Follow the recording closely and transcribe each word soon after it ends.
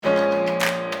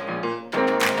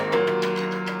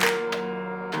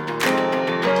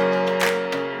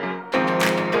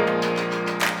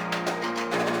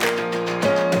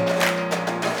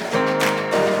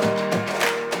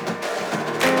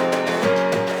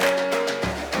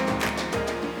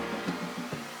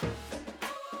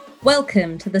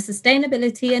Welcome to the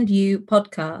Sustainability and You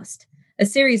podcast, a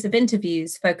series of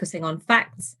interviews focusing on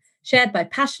facts shared by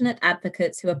passionate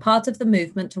advocates who are part of the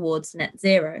movement towards net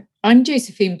zero. I'm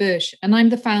Josephine.bush, and I'm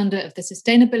the founder of the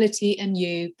Sustainability and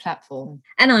You platform.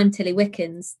 And I'm Tilly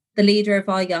Wickens, the leader of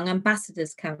our Young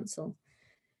Ambassadors Council.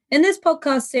 In this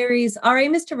podcast series, our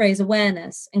aim is to raise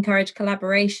awareness, encourage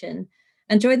collaboration,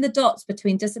 and join the dots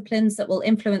between disciplines that will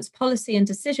influence policy and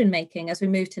decision-making as we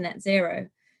move to net zero.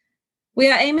 We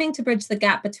are aiming to bridge the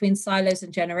gap between silos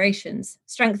and generations,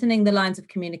 strengthening the lines of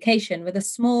communication with a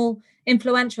small,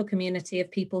 influential community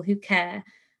of people who care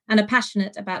and are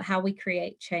passionate about how we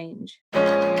create change.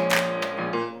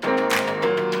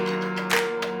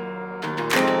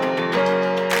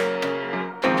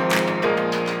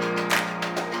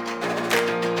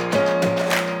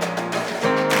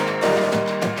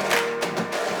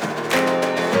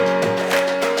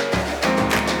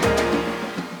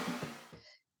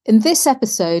 In this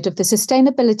episode of the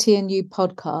Sustainability and You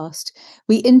podcast,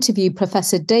 we interview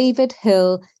Professor David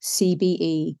Hill,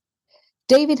 CBE.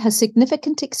 David has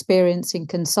significant experience in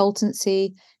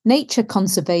consultancy, nature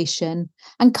conservation,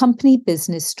 and company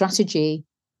business strategy.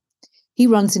 He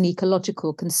runs an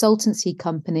ecological consultancy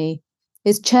company,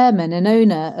 is chairman and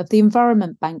owner of the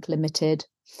Environment Bank Ltd,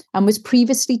 and was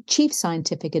previously chief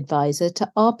scientific advisor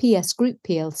to RPS Group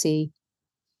plc.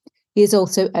 He is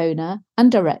also owner and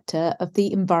director of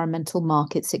the Environmental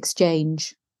Markets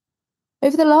Exchange.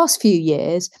 Over the last few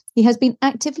years, he has been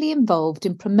actively involved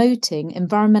in promoting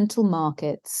environmental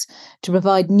markets to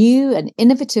provide new and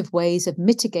innovative ways of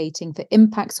mitigating for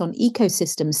impacts on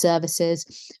ecosystem services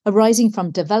arising from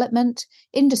development,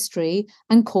 industry,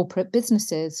 and corporate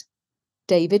businesses.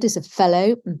 David is a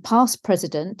fellow and past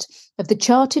president of the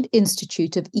Chartered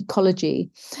Institute of Ecology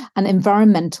and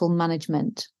Environmental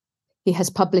Management. He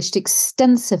has published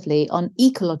extensively on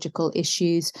ecological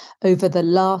issues over the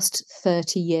last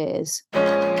 30 years.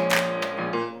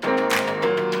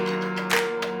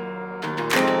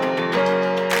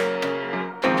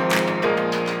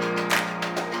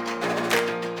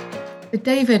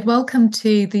 David, welcome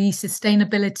to the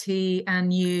Sustainability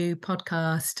and You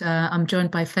podcast. I'm joined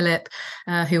by Philip,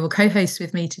 who will co-host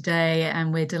with me today,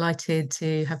 and we're delighted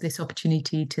to have this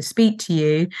opportunity to speak to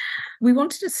you. We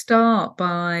wanted to start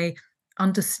by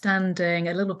understanding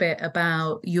a little bit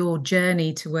about your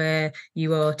journey to where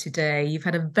you are today. You've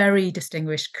had a very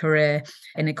distinguished career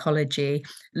in ecology,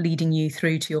 leading you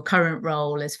through to your current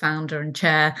role as founder and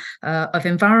chair of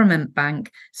Environment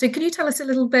Bank. So can you tell us a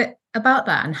little bit about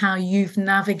that and how you've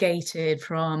navigated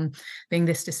from being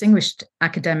this distinguished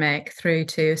academic through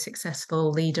to a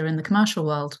successful leader in the commercial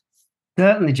world?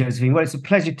 Certainly, Josephine. Well, it's a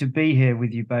pleasure to be here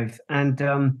with you both. And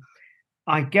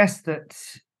I guess that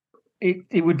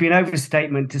it would be an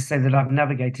overstatement to say that I've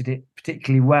navigated it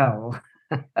particularly well.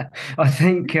 I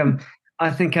think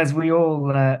as we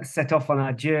all set off on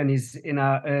our journeys in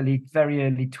our very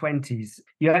early 20s,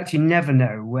 you actually never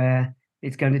know where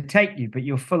it's going to take you, but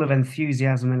you're full of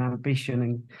enthusiasm and ambition,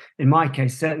 and in my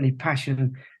case, certainly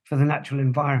passion for the natural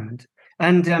environment.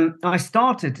 And I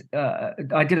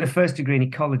did a first degree in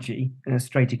ecology,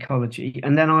 straight ecology,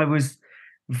 and then I was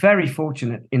very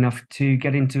fortunate enough to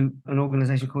get into an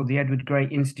organisation called the Edward Grey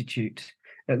Institute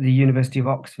at the University of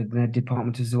Oxford, in their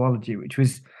Department of Zoology,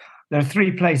 there are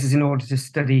three places in order to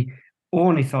study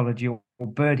ornithology or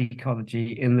bird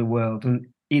ecology in the world, and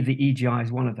either EGI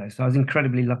is one of those. So I was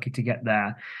incredibly lucky to get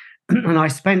there. And I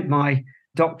spent my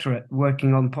doctorate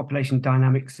working on population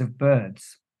dynamics of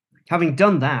birds. Having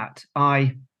done that,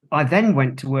 I then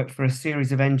went to work for a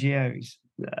series of NGOs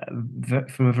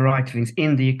from a variety of things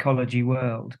in the ecology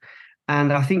world.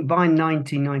 And I think by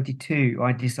 1992,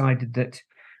 I decided that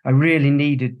I really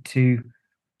needed to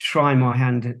try my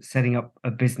hand at setting up a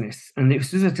business. And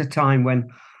this was at a time when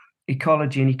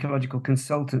ecology and ecological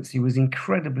consultancy was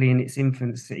incredibly in its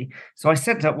infancy. So I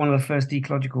set up one of the first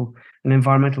ecological and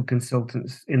environmental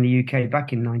consultants in the UK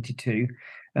back in 92,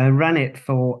 ran it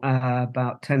for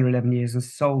about 10 or 11 years and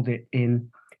sold it in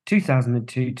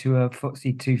 2002 to a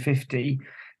FTSE 250.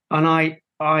 And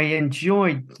I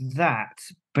enjoyed that,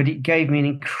 but it gave me an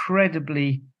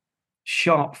incredibly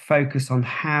sharp focus on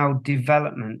how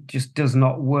development just does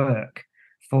not work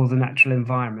for the natural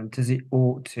environment as it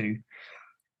ought to.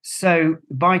 So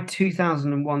by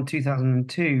 2001,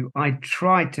 2002, I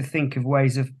tried to think of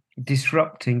ways of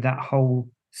disrupting that whole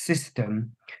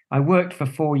system. I worked for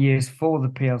 4 years for the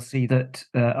PLC that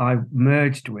I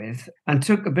merged with, and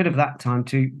took a bit of that time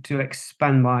to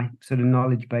expand my sort of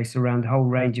knowledge base around a whole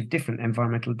range of different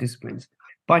environmental disciplines.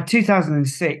 By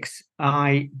 2006,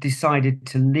 I decided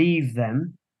to leave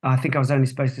them I think I was only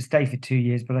supposed to stay for 2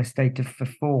 years, but I stayed for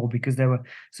 4 because they were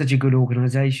such a good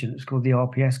organisation. It's called the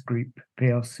RPS Group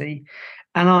PLC.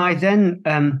 And I then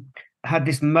had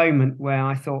this moment where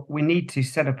I thought we need to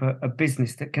set up a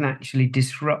business that can actually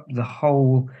disrupt the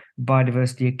whole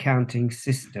biodiversity accounting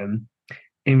system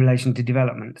in relation to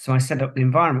development. So I set up the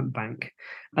Environment Bank.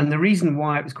 And the reason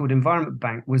why it was called Environment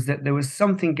Bank was that there was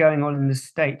something going on in the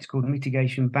States called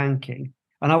mitigation banking.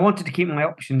 And I wanted to keep my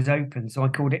options open. So I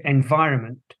called it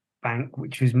Environment Bank,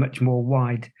 which was much more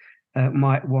wide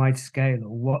scale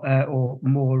or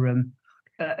more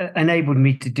enabled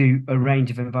me to do a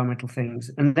range of environmental things.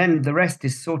 And then the rest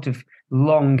is sort of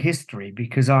long history,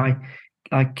 because I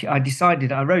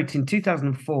decided, I wrote in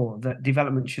 2004 that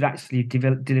development should actually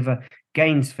deliver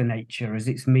gains for nature as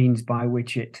its means by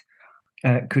which it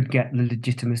could get the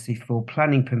legitimacy for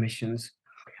planning permissions.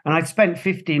 And I'd spent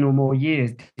 15 or more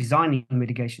years designing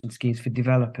mitigation schemes for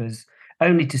developers,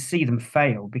 only to see them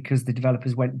fail because the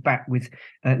developers went back with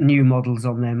new models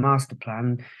on their master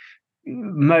plan,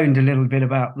 moaned a little bit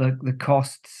about the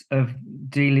costs of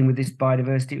dealing with this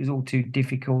biodiversity. It was all too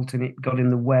difficult and it got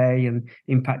in the way and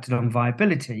impacted on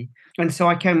viability. And so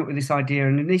I came up with this idea,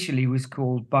 and initially was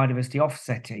called biodiversity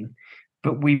offsetting.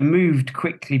 But we moved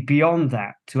quickly beyond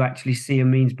that to actually see a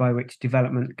means by which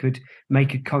development could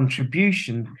make a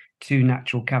contribution to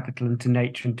natural capital and to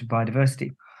nature and to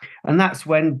biodiversity. And that's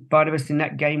when Biodiversity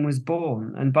Net Gain was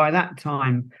born. And by that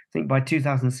time, I think by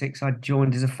 2006, I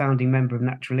joined as a founding member of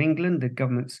Natural England, the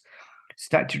government's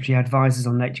statutory advisors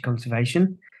on nature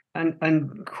conservation,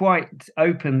 and quite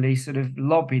openly sort of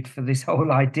lobbied for this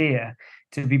whole idea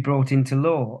to be brought into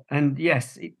law. And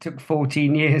yes, it took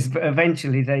 14 years, but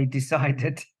eventually they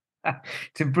decided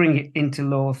to bring it into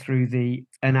law through the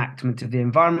enactment of the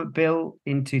Environment Bill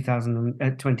in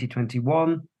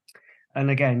 2021. And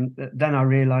again, then I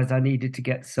realized I needed to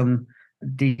get some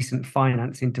decent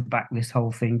financing to back this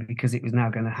whole thing, because it was now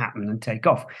going to happen and take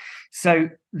off. So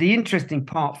the interesting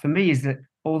part for me is that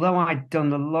although I'd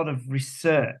done a lot of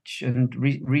research and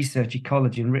research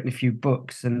ecology and written a few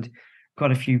books and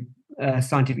got a few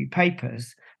scientific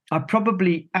papers,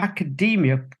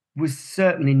 academia was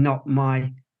certainly not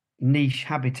my niche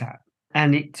habitat.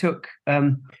 And it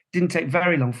didn't take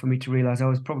very long for me to realize I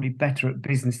was probably better at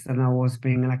business than I was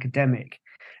being an academic.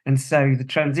 And so the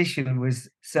transition was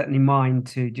certainly mine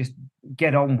to just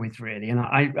get on with, really. And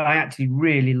I actually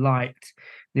really liked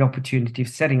the opportunity of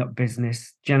setting up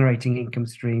business, generating income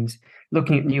streams,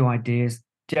 looking at new ideas,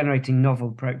 generating novel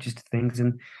approaches to things.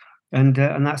 And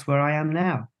that's where I am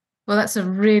now. Well, that's a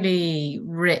really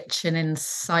rich and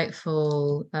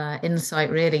insightful insight,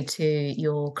 really, to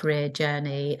your career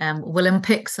journey. We'll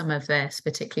unpick some of this,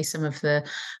 particularly some of the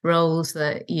roles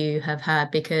that you have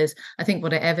had, because I think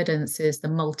what it evidences the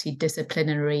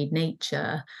multidisciplinary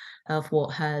nature of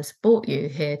what has brought you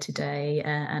here today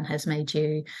and has made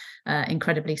you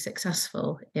incredibly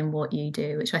successful in what you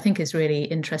do, which I think is really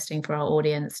interesting for our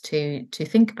audience to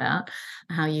think about,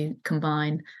 how you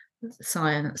combine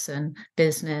science and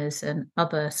business and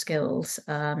other skills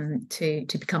to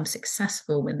become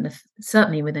successful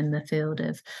certainly within the field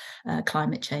of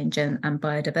climate change and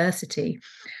biodiversity.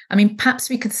 I mean,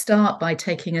 perhaps we could start by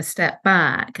taking a step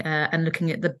back and looking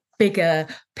at the bigger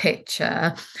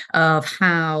picture of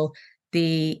how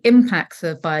the impacts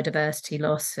of biodiversity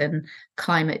loss and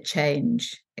climate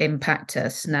change impact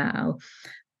us now.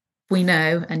 We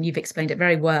know, and you've explained it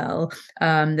very well,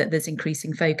 that there's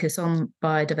increasing focus on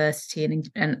biodiversity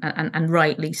and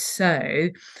rightly so.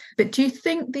 But do you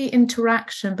think the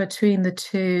interaction between the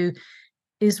two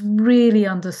is really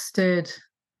understood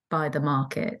by the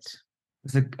market?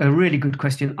 It's a really good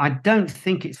question. I don't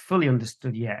think it's fully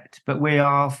understood yet, but we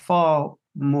are far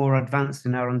more advanced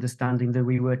in our understanding than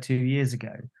we were 2 years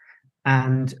ago.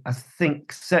 And I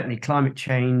think certainly climate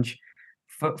change,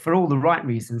 for all the right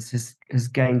reasons, has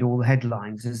gained all the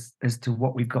headlines as to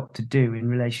what we've got to do in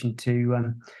relation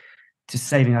to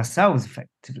saving ourselves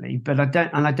effectively. But I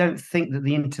don't think that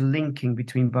the interlinking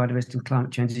between biodiversity and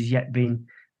climate change has yet been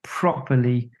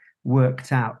properly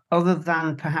worked out, other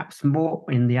than perhaps more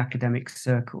in the academic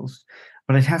circles.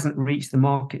 But it hasn't reached the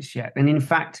markets yet. And in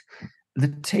fact,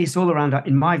 it's all around,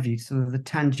 in my view, sort of the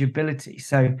tangibility.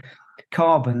 So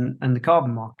carbon and the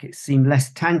carbon markets seem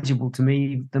less tangible to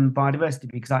me than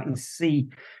biodiversity, because I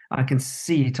can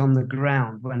see it on the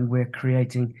ground when we're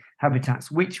creating habitats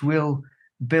which will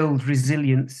build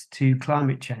resilience to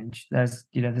climate change. There's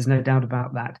no doubt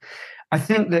about that. I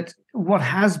think that what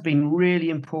has been really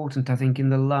important, I think, in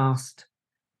the last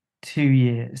 2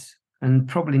 years, and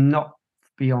probably not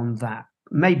beyond that,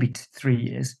 maybe 3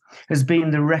 years, has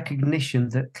been the recognition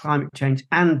that climate change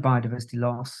and biodiversity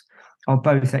loss are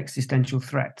both existential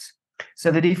threats.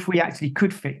 so that if we actually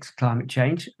could fix climate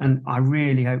change, and I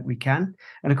really hope we can,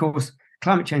 and of course,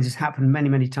 climate change has happened many,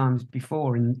 many times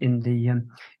before in the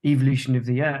evolution of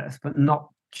the Earth, but not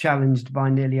challenged by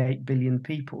nearly 8 billion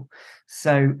people.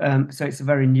 So it's a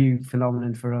very new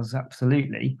phenomenon for us,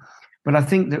 absolutely. But I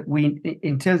think that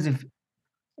in terms of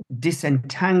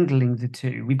disentangling the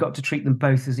two, we've got to treat them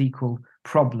both as equal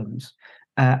problems.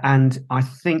 And I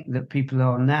think that people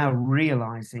are now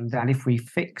realizing that if we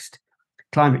fixed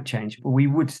climate change, we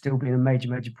would still be in a major,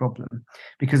 major problem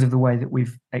because of the way that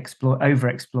we've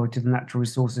overexploited the natural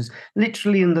resources.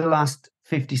 Literally in the last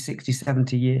 50, 60,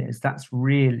 70 years, that's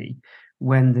really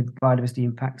when the biodiversity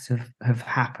impacts have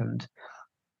happened.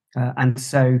 And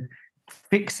so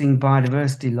fixing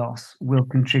biodiversity loss will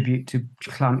contribute to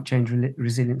climate change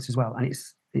resilience as well. And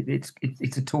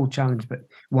it's a tall challenge, but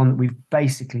one that we've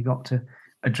basically got to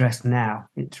address now.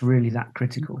 It's really that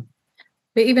critical.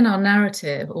 But even our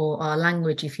narrative, or our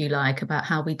language, if you like, about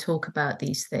how we talk about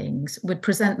these things would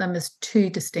present them as two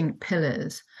distinct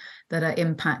pillars that are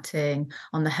impacting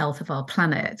on the health of our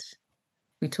planet.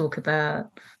 We talk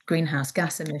about greenhouse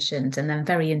gas emissions, and then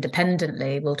very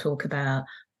independently, we'll talk about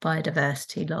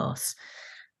biodiversity loss.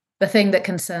 The thing that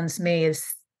concerns me is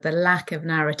the lack of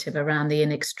narrative around the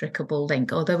inextricable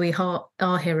link, although we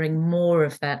are hearing more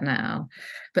of that now.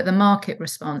 But the market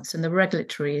response and the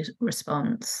regulatory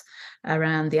response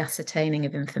around the ascertaining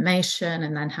of information,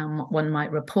 and then how one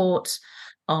might report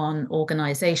on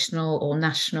organisational or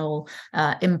national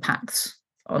impacts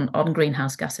on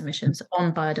greenhouse gas emissions,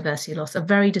 on biodiversity loss, are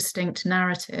very distinct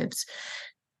narratives.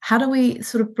 How do we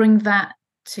sort of bring that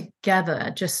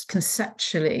together just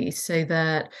conceptually so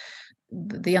that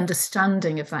the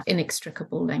understanding of that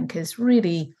inextricable link is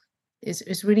really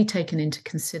taken into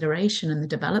consideration in the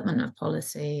development of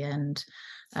policy and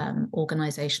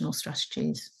organisational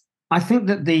strategies? I think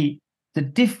that the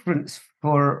difference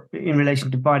in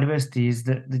relation to biodiversity is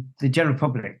that the general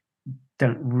public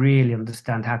don't really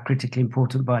understand how critically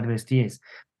important biodiversity is.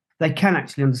 They can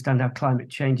actually understand how climate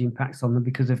change impacts on them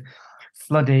because of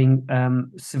flooding,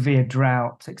 severe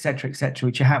droughts, etc.,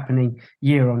 which are happening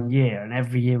year on year, and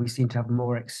every year we seem to have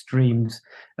more extremes.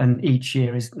 And each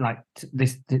year is like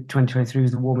this. 2023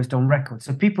 is the warmest on record,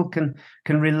 so people can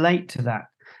relate to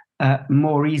that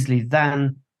more easily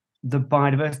than the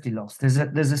biodiversity loss. There's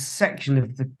a section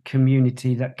of the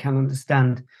community that can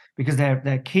understand, because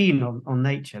they're keen on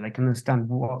nature. They can understand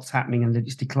what's happening and that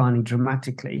it's declining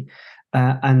dramatically.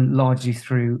 And largely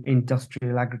through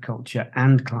industrial agriculture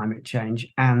and climate change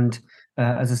and,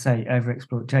 as I say,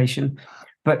 overexploitation.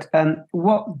 But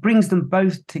what brings them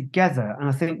both together, and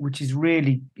I think which is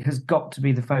really has got to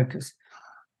be the focus,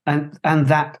 and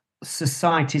that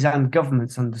societies and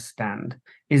governments understand,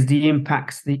 is the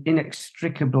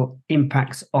inextricable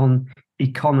impacts on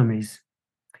economies.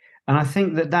 And I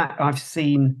think that I've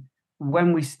seen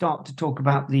when we start to talk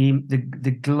about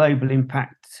the global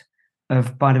impact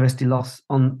of biodiversity loss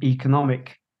on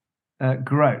economic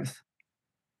growth,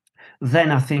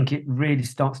 then I think it really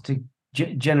starts to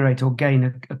generate or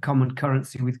gain a common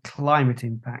currency with climate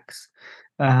impacts.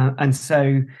 And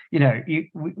so,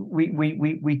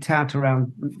 we tout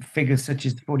around figures such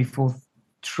as $44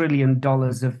 trillion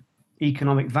of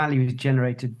economic value is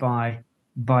generated by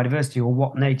biodiversity, or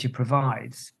what nature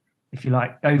provides, if you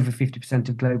like, over 50%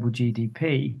 of global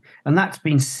GDP. And that's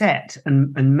been set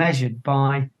and measured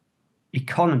by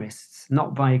economists,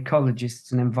 not by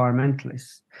ecologists and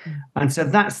environmentalists. And so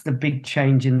that's the big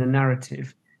change in the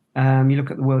narrative. You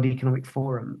look at the World Economic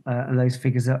Forum, and those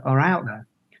figures are out there.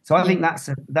 So I think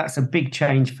that's a big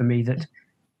change for me that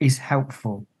is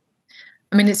helpful.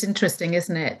 I mean, it's interesting,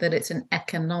 isn't it, that it's an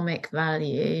economic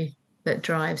value that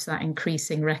drives that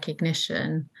increasing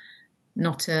recognition,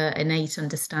 not an innate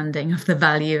understanding of the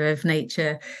value of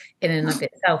nature in and of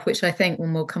itself, which I think,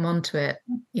 when we'll come on to it,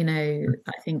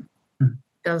 I think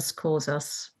does cause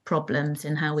us problems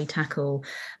in how we tackle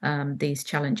these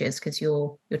challenges, because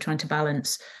you're trying to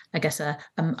balance, I guess, a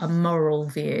moral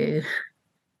view,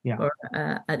 or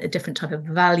a different type of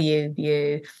value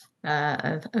view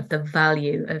of the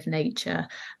value of nature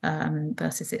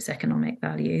versus its economic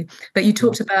value. But you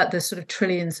talked about the sort of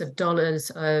trillions of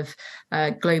dollars of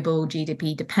global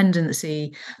GDP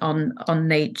dependency on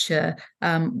nature.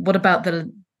 What about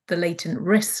the latent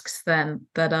risks then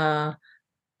that are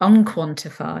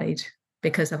unquantified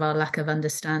because of our lack of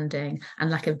understanding and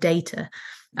lack of data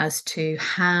as to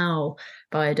how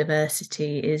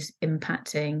biodiversity is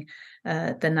impacting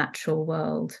the natural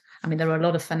world? I mean, there are a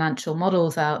lot of financial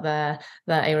models out there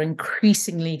that are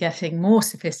increasingly getting more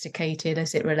sophisticated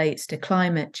as it relates to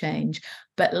climate change,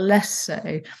 but less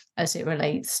so as it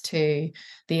relates to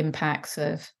the impacts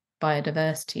of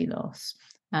biodiversity loss.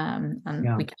 and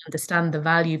we can understand the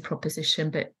value proposition,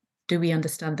 but do we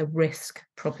understand the risk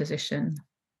proposition?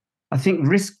 I think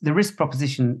the risk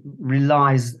proposition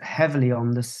relies heavily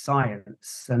on the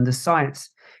science, and the science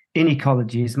in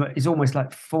ecology is almost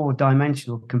like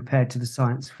four-dimensional compared to the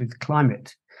science with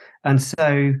climate, and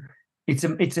so it's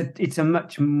a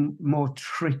much more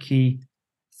tricky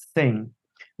thing.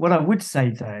 What I would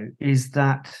say though is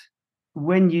that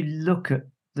when you look at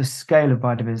the scale of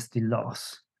biodiversity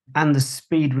loss and the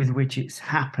speed with which it's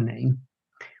happening,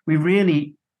 we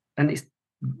really, and it's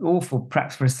awful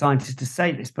perhaps for a scientist to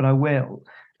say this, but I will,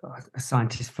 a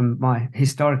scientist from my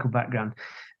historical background,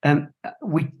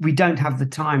 we don't have the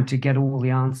time to get all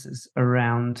the answers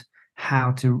around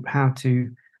how to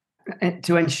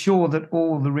ensure that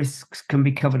all the risks can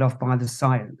be covered off by the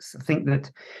science. I think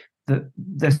that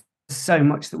there's so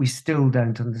much that we still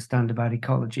don't understand about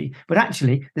ecology, but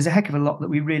actually there's a heck of a lot that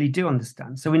we really do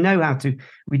understand. So we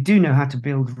do know how to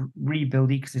rebuild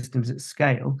ecosystems at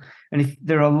scale. And if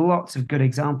there are lots of good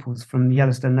examples from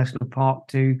Yellowstone National Park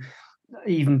to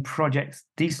even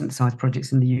decent sized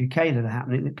projects in the UK that are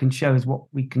happening that can show us what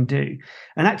we can do.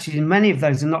 And actually many of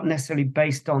those are not necessarily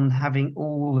based on having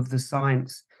all of the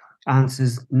science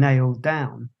answers nailed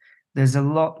down. There's a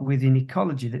lot within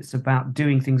ecology that's about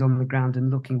doing things on the ground and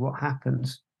looking what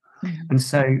happens. Mm-hmm. And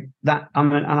so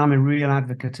I'm a real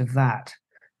advocate of that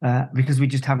because we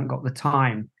just haven't got the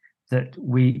time that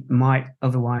we might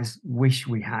otherwise wish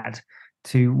we had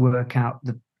to work out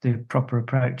the proper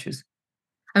approaches.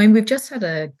 I mean, we've just had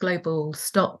a global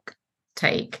stock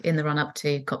take in the run-up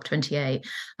to COP28,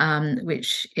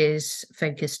 which is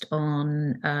focused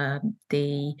on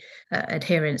the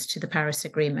adherence to the Paris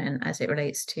Agreement as it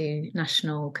relates to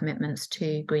national commitments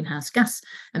to greenhouse gas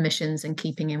emissions and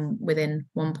keeping within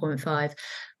 1.5.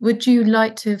 Would you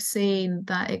like to have seen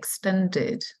that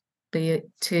extended, be it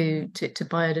to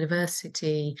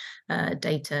biodiversity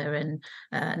data and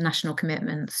national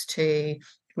commitments to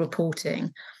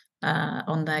reporting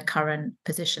on their current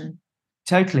position?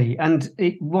 Totally. And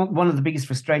one of the biggest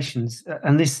frustrations,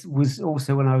 and this was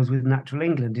also when I was with Natural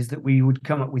England, is that we would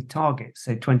come up with targets,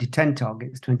 so 2010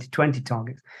 targets, 2020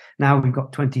 targets. Now we've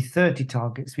got 2030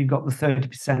 targets. We've got the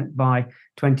 30% by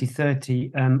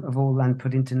 2030 of all land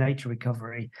put into nature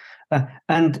recovery.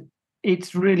 And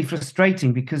it's really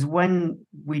frustrating because when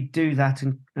we do that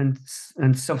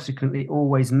and subsequently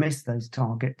always miss those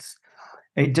targets,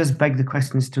 it does beg the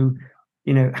question as to,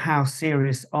 how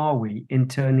serious are we in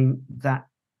turning that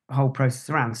whole process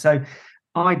around? So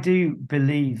I do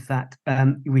believe that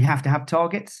we have to have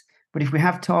targets, but if we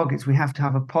have targets, we have to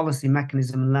have a policy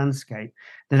mechanism and landscape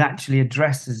that actually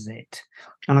addresses it.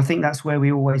 And I think that's where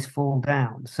we always fall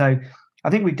down. So I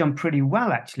think we've done pretty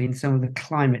well actually in some of the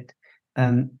climate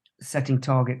setting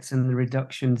targets and the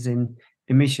reductions in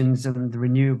emissions and the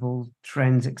renewable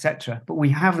trends, etc. But we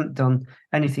haven't done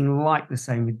anything like the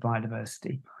same with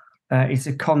biodiversity. It's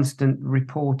a constant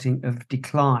reporting of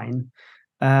decline.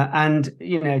 And,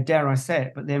 dare I say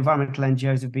it, but the environmental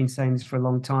NGOs have been saying this for a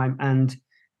long time, and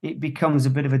it becomes a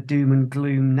bit of a doom and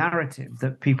gloom narrative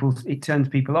that it turns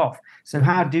people off. So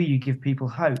how do you give people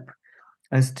hope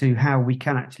as to how we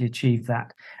can actually achieve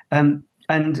that? And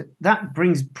that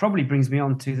probably brings me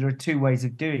on to, there are two ways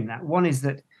of doing that. One is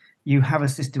that you have a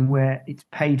system where it's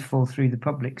paid for through the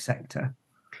public sector,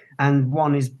 and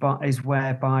one is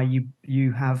whereby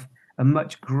you have a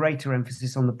much greater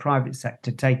emphasis on the private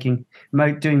sector doing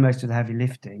most of the heavy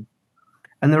lifting.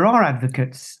 And there are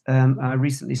advocates. I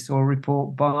recently saw a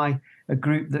report by a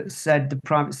group that said the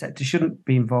private sector shouldn't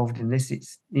be involved in this.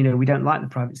 It's, we don't like the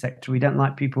private sector. We don't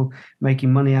like people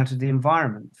making money out of the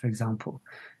environment, for example.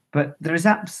 But there is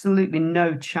absolutely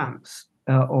no chance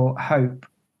or hope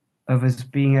of us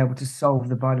being able to solve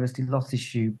the biodiversity loss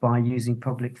issue by using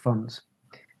public funds.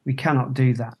 We cannot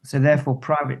do that. So therefore,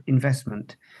 private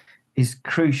investment is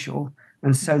crucial.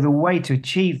 And so the way to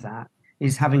achieve that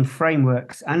is having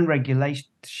frameworks and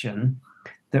regulation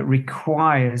that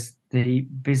requires the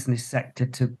business sector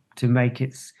to make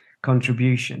its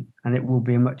contribution, and it will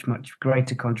be a much, much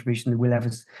greater contribution than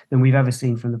we've ever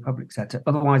seen from the public sector.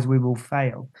 Otherwise, we will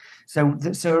fail. So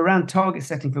around target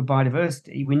setting for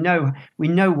biodiversity, we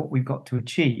know what we've got to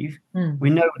achieve. We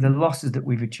know the losses that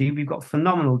we've achieved. We've got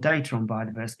phenomenal data on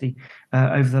biodiversity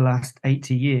over the last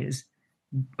 80 years.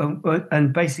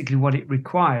 And basically what it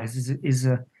requires is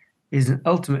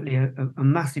ultimately a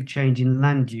massive change in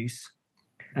land use,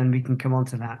 and we can come on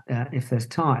to that if there's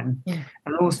time. Yeah.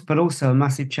 But also a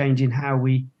massive change in how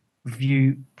we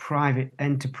view private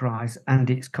enterprise and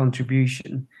its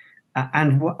contribution,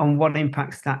 and what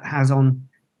impacts that has on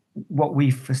what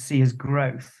we foresee as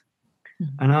growth.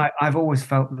 And I've always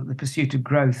felt that the pursuit of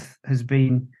growth has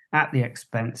been at the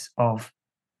expense of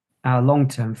our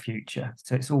long-term future.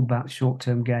 So it's all about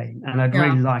short-term gain. And I'd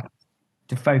really like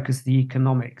to focus the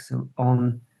economics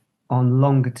on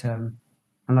longer term.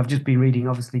 And I've just been reading,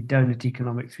 obviously, Donut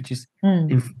Economics, which is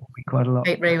informed me quite a lot.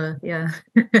 Great Raymer,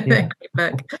 Great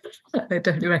book. I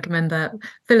definitely recommend that.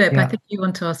 Philip, I think you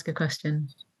want to ask a question.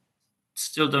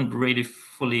 Still don't really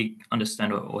fully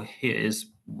understand or hear is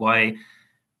why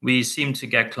we seem to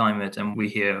get climate and we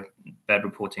hear bad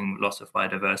reporting, loss of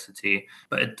biodiversity,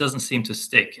 but it doesn't seem to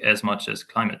stick as much as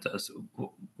climate does.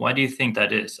 Why do you think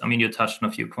that is? I mean, you touched on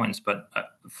a few points, but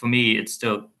for me, it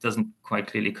still doesn't quite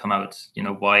clearly come out,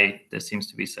 why there seems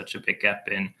to be such a big gap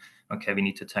in, okay, we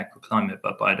need to tackle climate,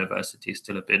 but biodiversity is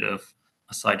still a bit of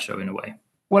a sideshow in a way.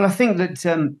 Well, I think that,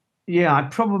 I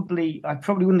probably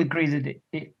wouldn't agree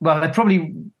that I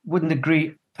probably wouldn't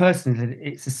agree personally that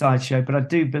it's a sideshow, but I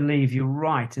do believe you're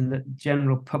right in that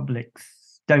general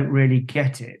publics don't really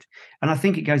get it. And I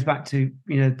think it goes back to,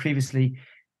 previously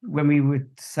when we were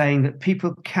saying that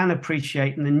people can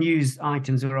appreciate, and the news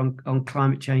items are on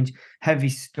climate change, heavy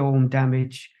storm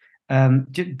damage,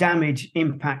 damage,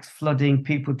 impacts, flooding,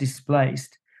 people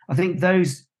displaced. I think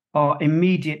those are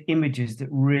immediate images that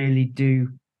really do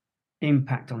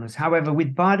impact on us. However,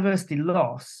 with biodiversity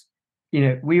loss,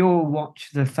 we all watch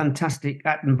the fantastic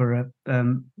Attenborough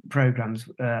programs,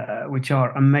 which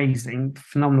are amazing,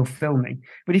 phenomenal filming.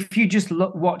 But if you just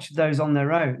watch those on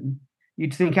their own,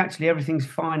 you'd think actually everything's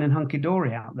fine and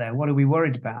hunky-dory out there. What are we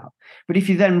worried about? But if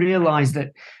you then realize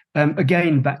that,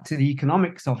 again, back to the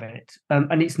economics of it,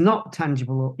 and it's not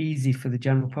tangible or easy for the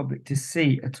general public to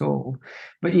see at all,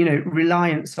 but,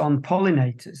 reliance on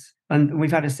pollinators. And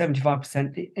we've had a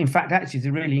 75%, in fact, actually, it's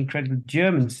a really incredible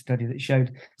German study that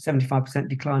showed 75%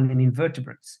 decline in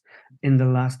invertebrates in the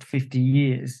last 50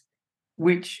 years,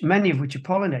 many of which are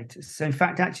pollinators. So in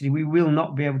fact, actually, we will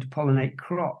not be able to pollinate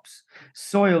crops.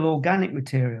 Soil organic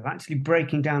material, actually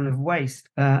breaking down of waste,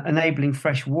 enabling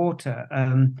fresh water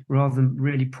rather than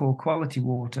really poor quality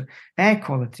water. Air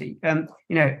quality,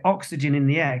 oxygen in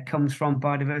the air comes from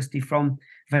biodiversity, from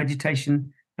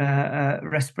vegetation,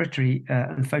 respiratory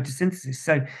and photosynthesis.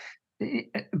 So,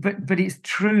 but it's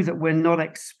true that we're not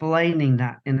explaining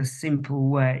that in a simple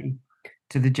way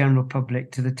to the general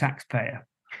public, to the taxpayer.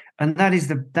 And that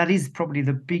is probably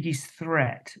the biggest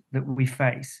threat that we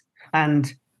face.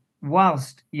 And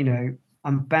whilst,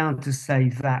 I'm bound to say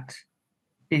that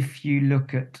if you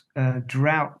look at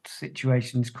drought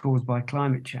situations caused by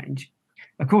climate change,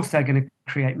 of course, they're going to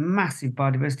create massive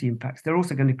biodiversity impacts. They're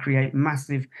also going to create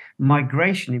massive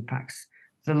migration impacts,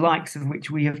 the likes of which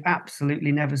we have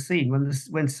absolutely never seen.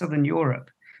 When Southern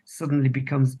Europe suddenly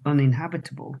becomes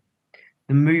uninhabitable,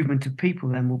 the movement of people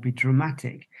then will be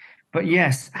dramatic. But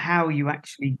yes, how you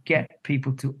actually get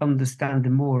people to understand the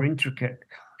more intricate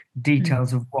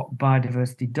details of what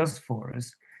biodiversity does for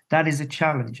us, that is a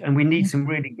challenge. And we need some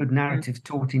really good narratives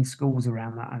taught in schools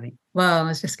around that, I think. Well, I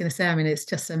was just going to say, I mean, it's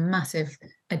just a massive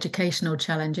educational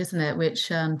challenge, isn't it? Which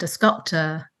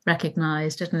Descopter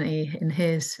recognised, didn't he, in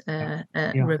his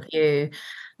review.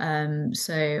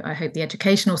 So I hope the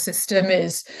educational system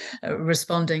is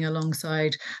responding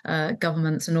alongside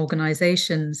governments and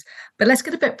organisations. But let's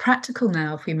get a bit practical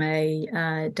now, if we may,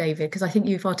 David, because I think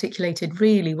you've articulated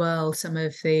really well some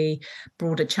of the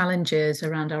broader challenges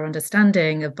around our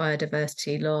understanding of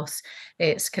biodiversity loss,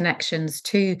 its connections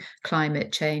to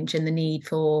climate change, and the need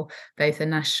for both a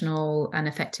national and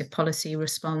effective policy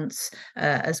response,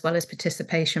 as well as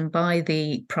participation by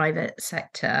the private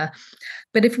sector.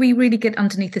 But if we really get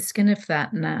underneath the skin of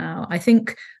that now, I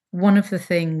think one of the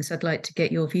things I'd like to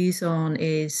get your views on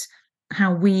is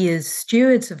how we as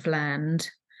stewards of land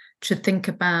should think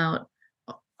about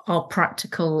our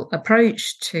practical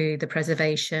approach to the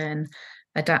preservation,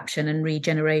 adaptation and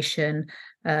regeneration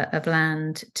of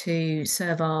land to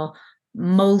serve our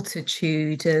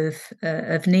multitude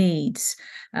of needs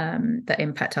that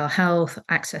impact our health,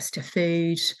 access to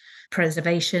food,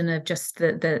 preservation of just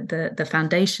the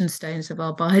foundation stones of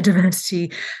our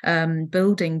biodiversity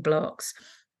building blocks.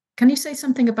 Can you say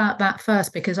something about that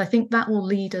first? Because I think that will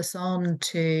lead us on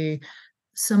to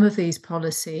some of these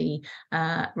policy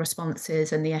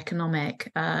responses and the economic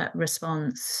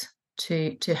response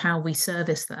to how we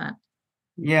service that.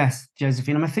 Yes,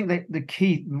 Josephine. And I think that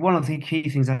one of the key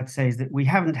things I'd say is that we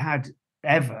haven't had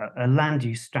ever a land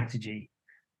use strategy,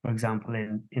 for example,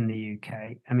 in the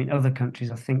UK. I mean, other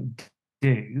countries I think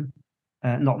do,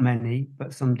 not many,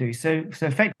 but some do. So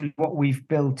effectively what we've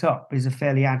built up is a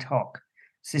fairly ad hoc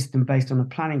system based on a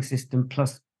planning system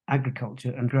plus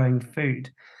agriculture and growing food.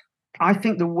 I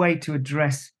think the way to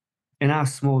address, in our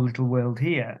small little world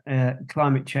here,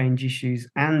 climate change issues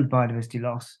and biodiversity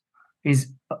loss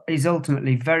is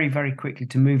ultimately very, very quickly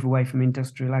to move away from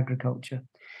industrial agriculture.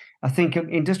 I think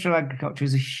industrial agriculture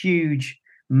is a huge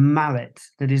mallet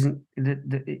that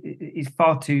is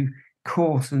far too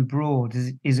coarse and broad as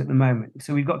it is at the moment.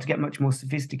 So we've got to get much more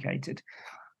sophisticated.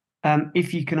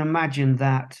 If you can imagine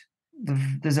that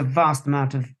there's a vast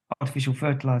amount of artificial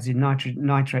fertilizer,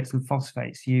 nitrates and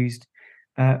phosphates used,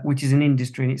 which is an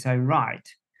industry in its own right.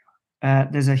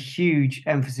 There's a huge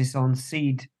emphasis on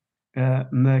seed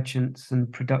merchants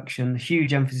and production,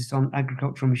 huge emphasis on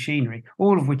agricultural machinery,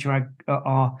 all of which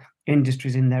are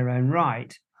industries in their own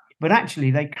right. But actually,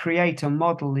 they create a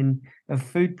model of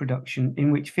food production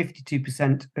in which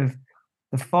 52% of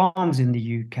the farms in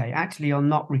the UK actually are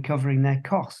not recovering their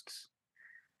costs.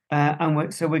 And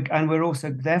we're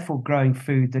also therefore growing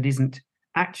food that isn't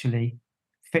actually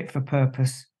fit for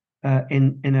purpose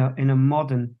in a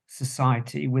modern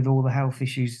society with all the health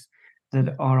issues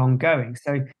that are ongoing.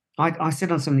 So I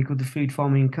sit on something called the Food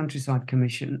Farming and Countryside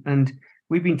Commission, and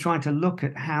we've been trying to look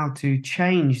at how to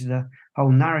change the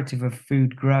whole narrative of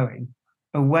food growing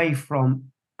away from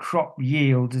crop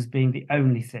yield as being the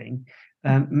only thing,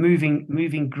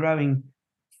 moving growing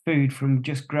food from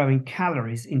just growing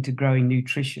calories into growing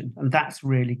nutrition, and that's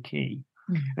really key.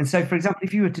 And so, for example,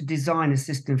 if you were to design a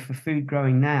system for food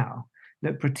growing now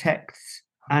that protects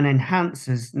and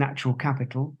enhances natural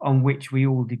capital on which we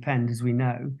all depend, as we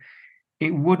know,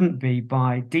 it wouldn't be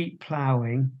by deep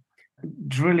ploughing,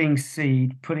 drilling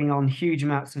seed, putting on huge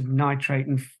amounts of nitrate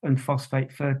and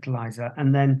phosphate fertilizer,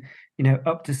 and then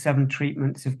up to 7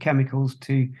 treatments of chemicals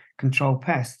to control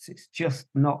pests. It's just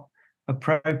not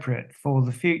appropriate for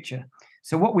the future.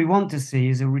 So what we want to see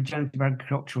is a regenerative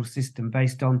agricultural system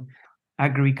based on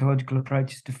agroecological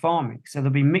approaches to farming. So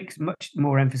there'll be much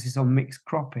more emphasis on mixed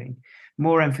cropping,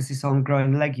 more emphasis on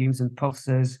growing legumes and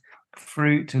pulses,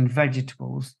 fruit and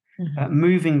vegetables,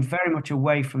 moving very much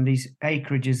away from these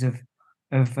acreages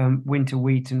of winter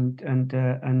wheat and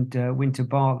winter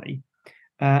barley,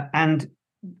 and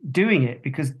doing it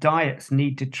because diets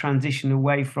need to transition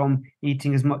away from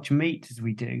eating as much meat as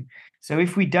we do. So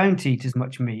if we don't eat as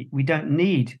much meat,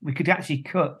 we could actually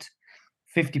cut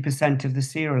 50% of the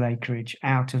cereal acreage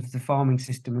out of the farming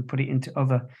system and put it into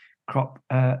other crop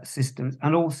systems,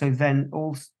 and also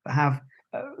have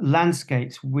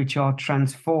landscapes which are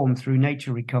transformed through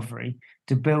nature recovery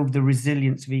to build the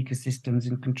resilience of ecosystems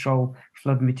and control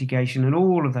flood mitigation and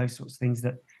all of those sorts of things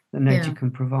that nature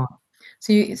can provide.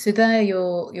 So there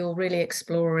you're really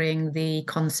exploring the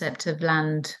concept of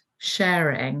land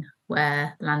sharing,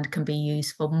 where land can be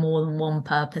used for more than one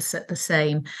purpose at the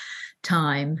same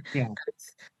time.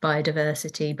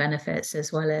 Biodiversity benefits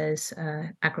as well as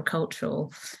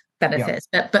agricultural benefits,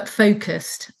 but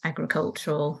focused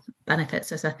agricultural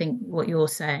benefits, as I think what you're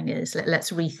saying is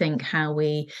let's rethink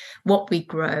what we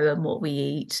grow and what we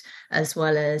eat, as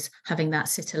well as having that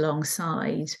sit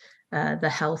alongside the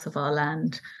health of our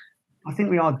land. I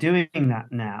think we are doing that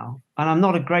now. And I'm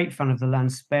not a great fan of the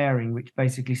land sparing, which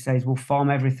basically says we'll farm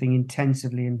everything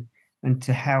intensively and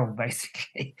to hell,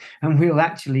 basically. And we'll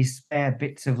actually spare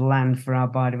bits of land for our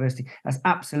biodiversity. That's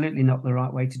absolutely not the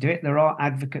right way to do it. There are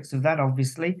advocates of that,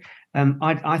 obviously.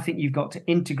 I think you've got to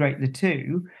integrate the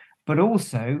two, but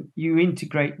also you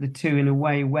integrate the two in a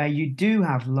way where you do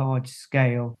have large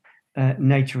scale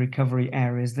nature recovery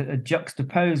areas that are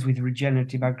juxtaposed with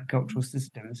regenerative agricultural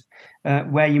systems,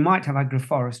 where you might have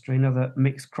agroforestry and other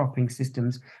mixed cropping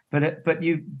systems, but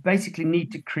you basically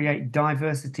need to create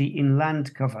diversity in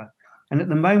land cover. And at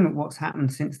the moment, what's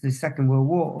happened since the Second World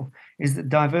War is that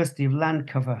diversity of land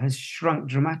cover has shrunk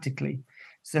dramatically,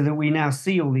 so that we now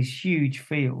see all these huge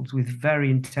fields with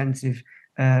very intensive,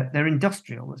 they're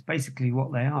industrial, that's basically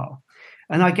what they are.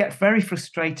 And I get very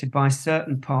frustrated by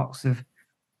certain parts of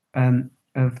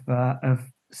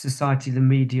society, the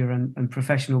media and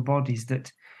professional bodies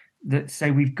that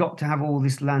say we've got to have all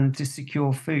this land to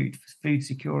secure food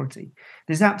security.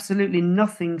 There's absolutely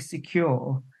nothing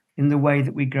secure in the way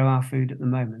that we grow our food at the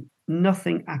moment,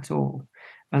 nothing at all.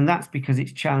 And that's because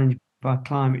it's challenged by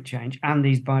climate change and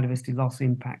these biodiversity loss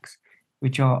impacts,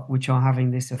 which are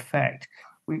having this effect.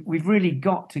 We've really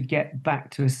got to get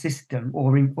back to a system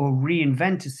or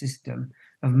reinvent a system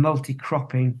of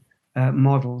multi-cropping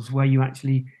models where you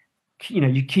actually,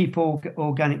 you keep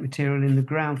organic material in the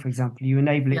ground, for example, you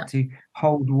enable it to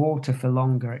hold water for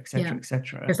longer, etc.,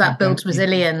 etc. Because that builds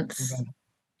resilience.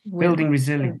 Building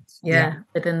resilience.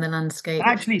 Within the landscape.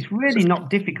 Actually, it's really not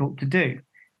difficult to do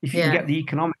if you can get the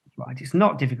economics right. It's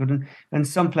not difficult, and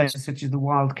some places such as the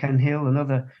Wild Ken Hill and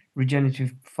other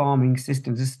regenerative farming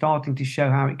systems are starting to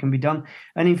show how it can be done.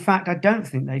 And in fact, I don't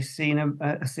think they've seen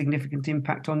a significant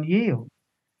impact on yield.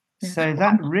 So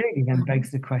that really then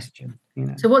begs the question,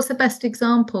 So what's the best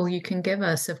example you can give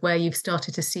us of where you've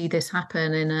started to see this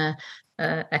happen in a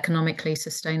economically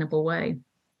sustainable way?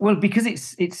 Well, because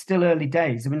it's still early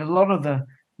days. I mean, a lot of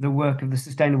the work of the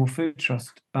Sustainable Food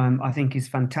Trust, I think, is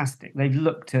fantastic. They've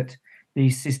looked at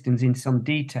these systems in some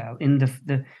detail in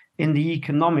the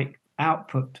economic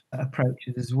output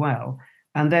approaches as well,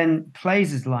 and then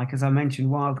places like, as I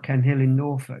mentioned, Wild Ken Hill in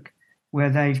Norfolk,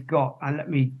 where they've got, and let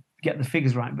me get the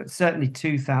figures right, but certainly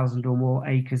 2,000 or more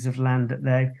acres of land that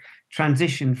they've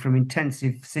transitioned from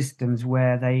intensive systems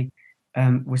where they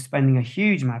were spending a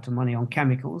huge amount of money on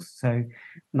chemicals, so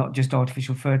not just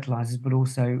artificial fertilizers, but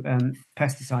also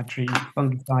pesticide treatment,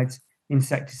 fungicides,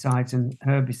 insecticides, and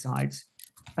herbicides.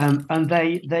 And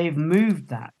they've moved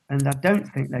that, and I don't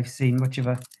think they've seen much of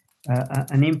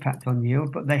an impact on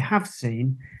yield, but they have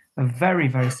seen a very,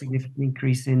 very significant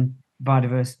increase in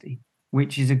biodiversity,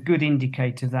 which is a good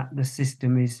indicator that the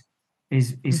system is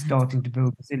starting to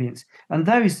build resilience. And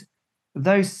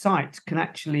those sites can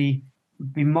actually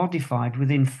be modified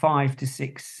within 5 to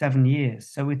 6, 7 years.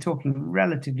 So we're talking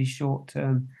relatively short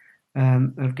term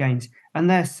of gains, and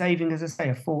they're saving, as I say,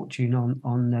 a fortune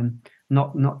on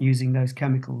not using those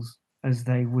chemicals as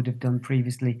they would have done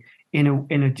previously in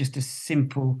a just a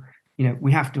simple,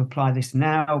 we have to apply this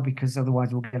now because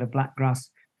otherwise we'll get a blackgrass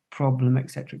problem,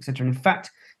 etc., etc. And in fact,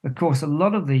 of course, a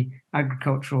lot of the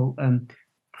agricultural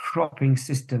cropping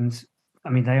systems, I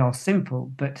mean, they are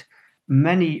simple, but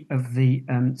many of the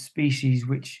species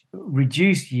which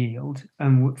reduce yield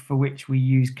and for which we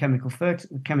use chemical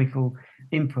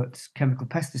inputs, chemical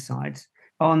pesticides,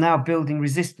 are now building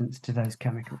resistance to those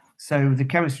chemicals. So the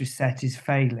chemistry set is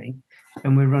failing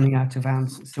and we're running out of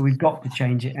answers. So we've got to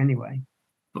change it anyway.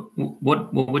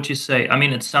 What would you say? I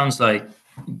mean, it sounds like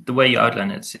the way you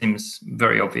outline it seems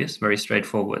very obvious, very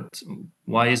straightforward.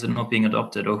 Why is it not being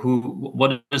adopted, or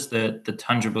what is the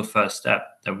tangible first step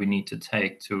that we need to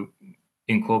take to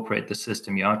incorporate the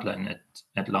system you outline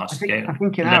at large scale? I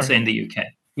think let's say in the UK.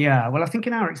 Yeah, well, I think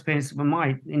in our experience, well,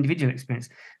 my individual experience,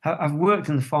 I've worked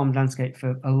in the farm landscape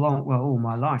for all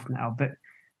my life now. But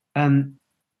and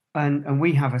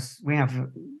we have a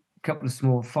couple of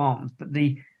small farms. But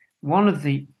one of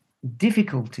the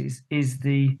difficulties is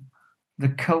the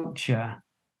culture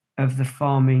of the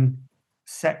farming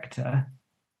sector,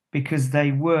 because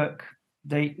they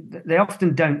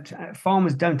often don't.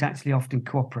 Farmers don't actually often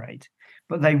cooperate,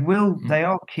 but they will. Mm-hmm. They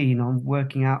are keen on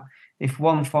working out if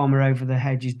one farmer over the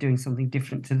hedge is doing something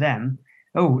different to them.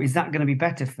 Oh, is that going to be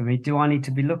better for me? Do I need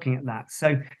to be looking at that?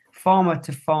 So farmer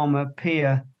to farmer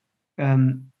peer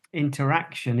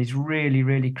interaction is really,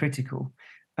 really critical,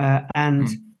 and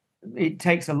it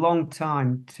takes a long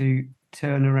time to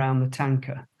turn around the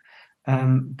tanker.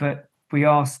 But we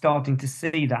are starting to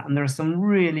see that, and there are some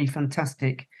really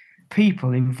fantastic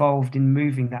people involved in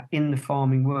moving that in the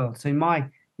farming world. So in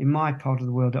my part of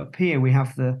the world up here, we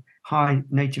have the High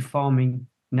Nature Farming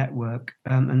Network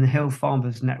and the Hill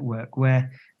Farmers Network,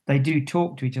 where they do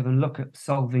talk to each other and look at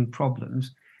solving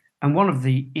problems. And one of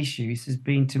the issues has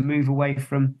been to move away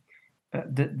from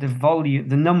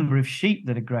the number of sheep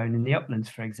that are grown in the uplands,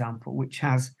 for example, which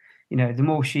has, the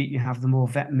more sheep you have, the more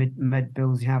vet med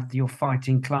bills you have. You're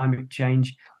fighting climate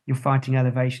change, you're fighting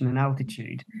elevation and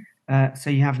altitude.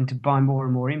 So you're having to buy more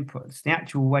and more inputs. The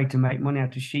actual way to make money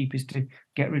out of sheep is to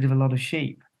get rid of a lot of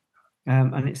sheep.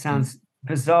 And it sounds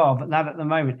bizarre, but that at the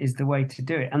moment is the way to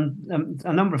do it. And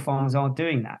a number of farmers are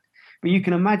doing that. But you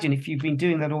can imagine, if you've been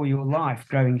doing that all your life,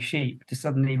 growing sheep, to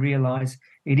suddenly realize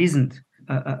it isn't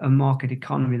a market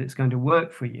economy that's going to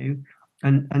work for you,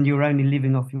 and you're only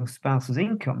living off your spouse's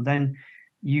income, then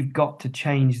you've got to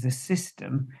change the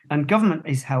system. And government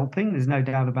is helping. There's no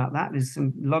doubt about that. There's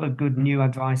a lot of good new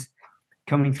advice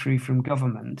coming through from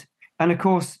government. And of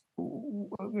course,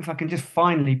 if I can just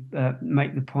finally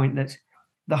make the point that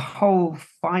the whole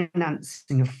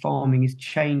financing of farming is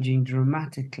changing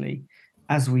dramatically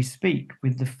as we speak,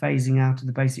 with the phasing out of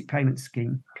the basic payment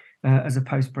scheme as a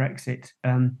post-Brexit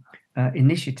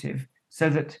initiative, so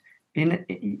that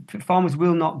farmers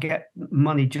will not get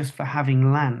money just for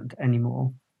having land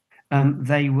anymore.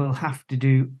 They will have to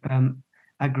do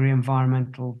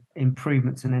agri-environmental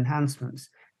improvements and enhancements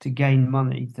to gain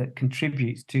money that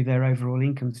contributes to their overall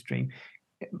income stream.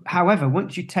 However,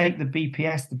 once you take the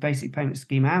BPS, the basic payment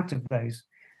scheme, out of those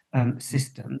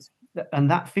systems,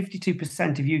 and that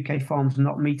 52% of UK farms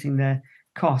not meeting their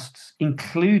costs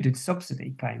included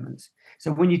subsidy payments.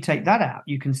 So when you take that out,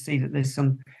 you can see that there's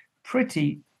some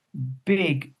pretty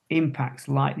big impacts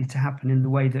likely to happen in the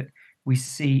way that we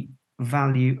see,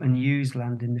 value, and use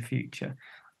land in the future.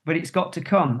 But it's got to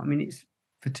come. I mean, it's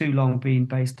for too long been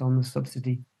based on the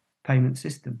subsidy payment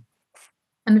system.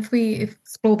 And if we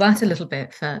explore that a little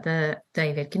bit further,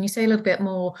 David, can you say a little bit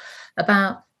more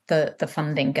about the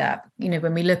funding gap?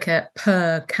 When we look at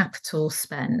per capital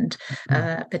spend,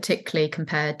 particularly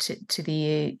compared to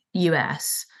the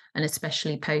US, and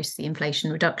especially post the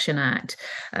Inflation Reduction Act,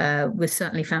 we're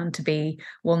certainly found to be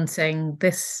wanting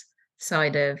this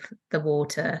side of the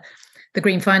water. The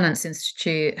Green Finance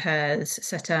Institute has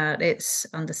set out its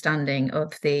understanding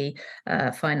of the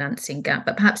financing gap,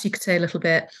 but perhaps you could say a little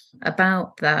bit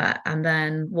about that and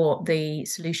then what the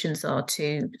solutions are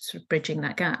to sort of bridging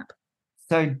that gap.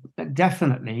 So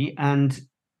definitely, and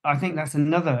I think that's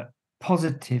another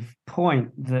positive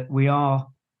point, that we are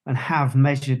and have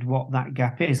measured what that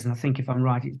gap is. And I think, if I'm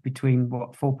right, it's between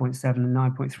 4.7 and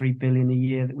 9.3 billion a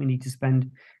year that we need to spend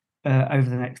over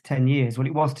the next 10 years. Well,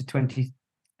 it was to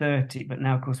 2030, but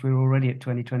now, of course, we're already at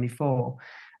 2024,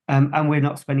 and we're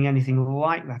not spending anything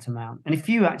like that amount. And if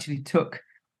you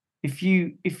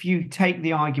take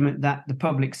the argument that the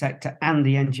public sector and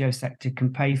the NGO sector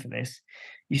can pay for this,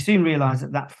 you soon realize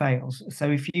that fails. So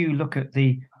if you look at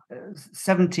the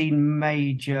 17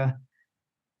 major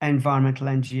environmental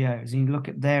NGOs and you look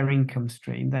at their income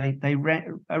stream, they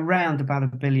around about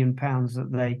 £1 billion that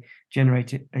they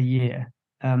generate a year.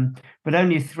 But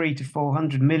only 300 to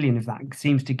 400 million of that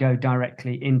seems to go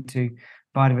directly into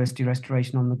biodiversity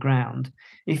restoration on the ground.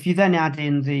 If you then add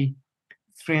in the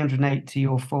 380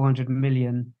 or 400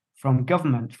 million from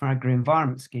government for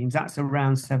agri-environment schemes, that's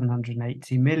around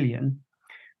 780 million.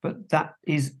 But that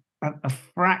is a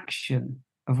fraction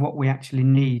of what we actually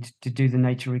need to do the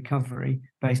nature recovery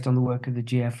based on the work of the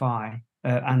GFI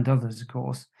and others, of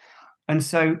course. And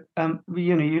so,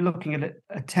 you're looking at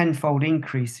a tenfold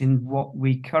increase in what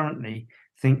we currently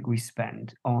think we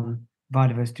spend on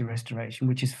biodiversity restoration,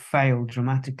 which has failed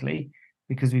dramatically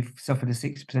because we've suffered a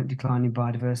 6% decline in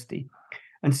biodiversity.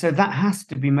 And so that has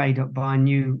to be made up by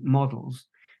new models.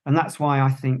 And that's why I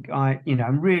think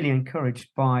I'm really encouraged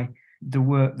by the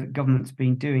work that government's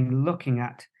been doing, looking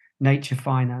at nature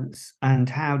finance and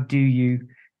how do you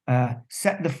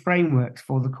set the frameworks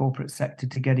for the corporate sector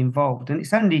to get involved. And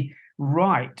it's only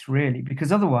right, really,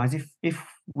 because otherwise, if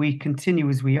we continue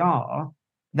as we are,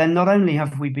 then not only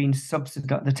have we been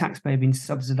the taxpayer been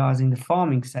subsidizing the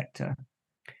farming sector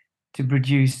to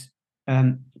produce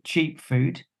cheap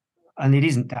food, and it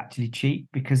isn't actually cheap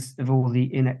because of all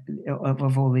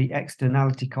the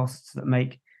externality costs that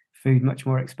make food much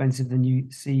more expensive than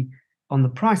you see on the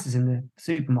prices in the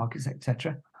supermarkets,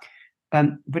 etc.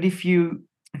 But if you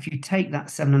take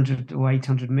that 700 or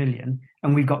 800 million,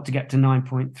 and we've got to get to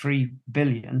 9.3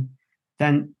 billion,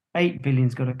 then 8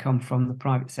 billion's got to come from the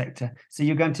private sector. So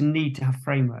you're going to need to have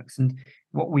frameworks. And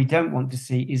what we don't want to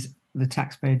see is the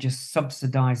taxpayer just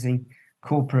subsidizing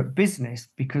corporate business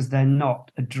because they're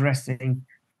not addressing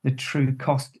the true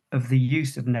cost of the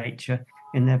use of nature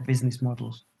in their business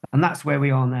models. And that's where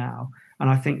we are now. And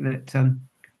I think that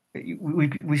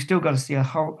we still got to see a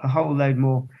whole load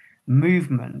more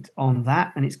movement on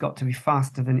that, and it's got to be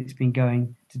faster than it's been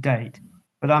going to date.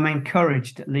 But I'm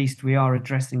encouraged, at least we are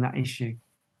addressing that issue.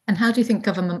 And how do you think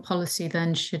government policy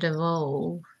then should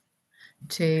evolve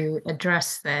to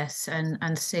address this, and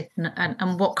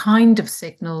what kind of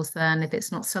signals then, if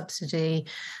it's not subsidy,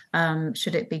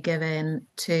 should it be given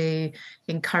to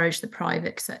encourage the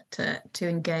private sector to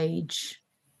engage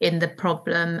in the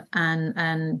problem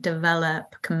and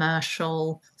develop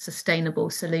commercial, sustainable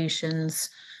solutions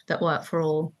that work for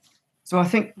all? So I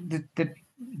think the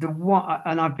what,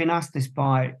 and I've been asked this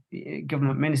by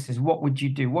government ministers, what would you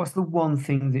do? What's the one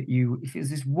thing that if it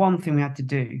was this one thing we had to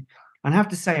do? And I have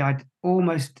to say, I'd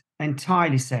almost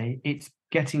entirely say it's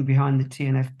getting behind the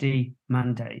TNFD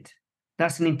mandate.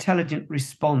 That's an intelligent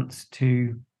response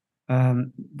to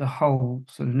the whole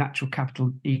sort of natural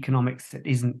capital economics that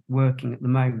isn't working at the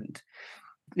moment.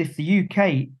 If the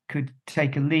UK could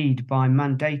take a lead by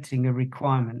mandating a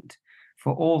requirement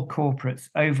for all corporates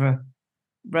over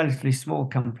relatively small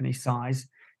company size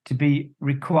to be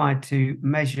required to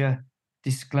measure,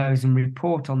 disclose and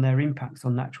report on their impacts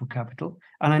on natural capital.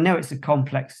 And I know it's a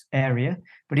complex area,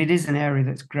 but it is an area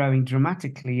that's growing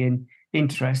dramatically in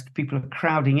interest. People are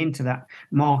crowding into that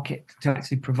market to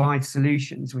actually provide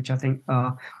solutions, which I think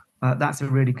that's a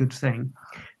really good thing.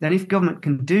 Then if government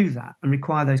can do that and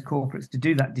require those corporates to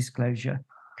do that disclosure,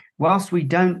 whilst we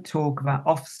don't talk about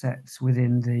offsets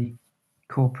within the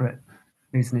corporate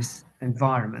business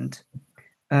environment,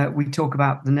 we talk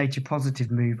about the nature positive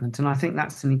movement. And I think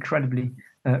that's an incredibly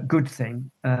good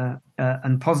thing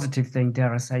and positive thing,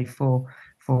 dare I say, for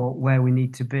where we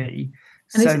need to be.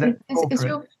 And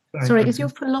is your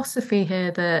philosophy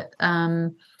here that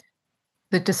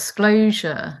the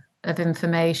disclosure of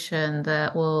information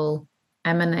that will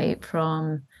emanate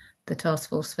from the Task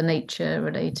Force for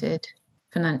Nature-related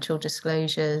financial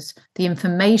disclosures. The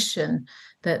information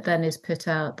that then is put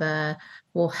out there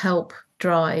will help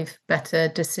drive better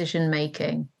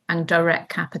decision-making and direct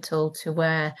capital to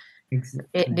where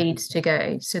it needs to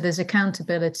go. So there's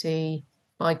accountability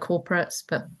by corporates,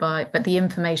 but the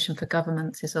information for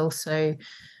governments is also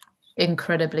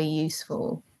incredibly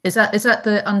useful. Is that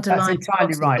the underlying? That's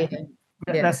entirely right.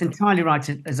 Yeah. That's entirely right.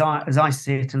 As I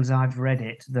see it and as I've read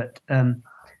it, that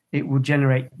it will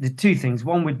generate the two things.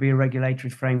 One would be a regulatory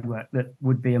framework that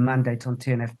would be a mandate on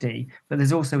TNFD, but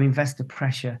there's also investor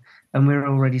pressure, and we're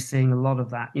already seeing a lot of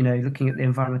that. Looking at the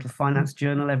Environmental Finance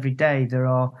Journal every day, there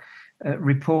are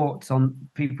reports on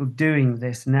people doing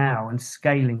this now and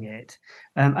scaling it,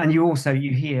 and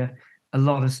you hear a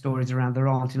lot of stories around there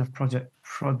aren't enough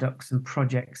products and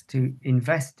projects to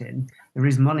invest in. There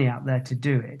is money out there to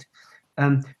do it.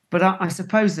 But I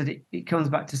suppose that it comes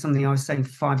back to something I was saying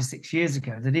 5 or 6 years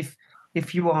ago, that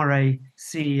if you are a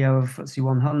CEO of FTSE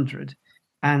 100,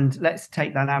 and let's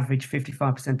take that average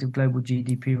 55% of global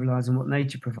GDP relies on what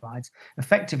nature provides,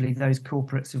 effectively those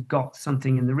corporates have got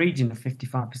something in the region of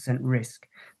 55% risk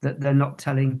that they're not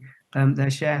telling their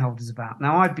shareholders about.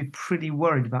 Now, I'd be pretty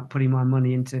worried about putting my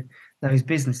money into those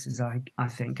businesses, I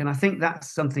think. And I think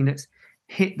that's something that's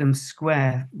hit them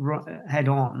square head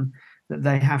on, that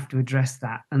they have to address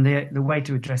that. And the way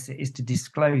to address it is to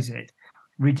disclose it,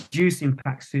 reduce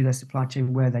impacts through their supply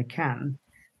chain where they can,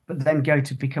 but then go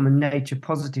to become a nature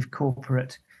positive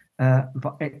corporate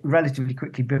relatively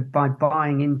quickly by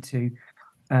buying into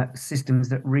systems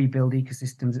that rebuild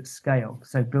ecosystems at scale.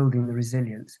 So building the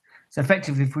resilience. So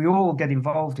effectively, if we all get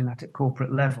involved in that at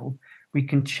corporate level, we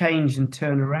can change and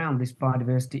turn around this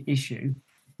biodiversity issue.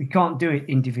 We can't do it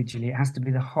individually. It has to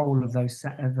be the whole of those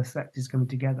the sectors coming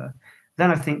together. Then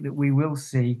I think that we will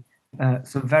see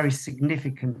some very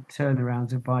significant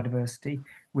turnarounds of biodiversity,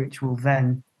 which will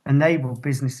then enable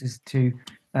businesses to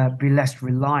be less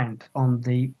reliant on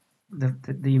the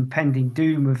impending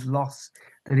doom of loss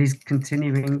that is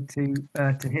continuing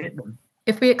to hit them.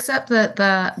 If we accept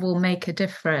that will make a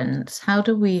difference, how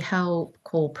do we help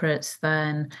corporates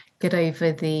then get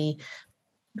over the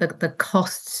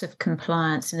costs of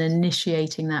compliance and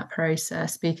initiating that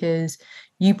process? Because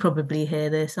you probably hear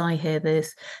this, I hear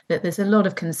this, that there's a lot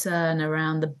of concern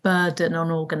around the burden on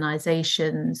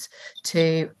organizations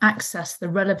to access the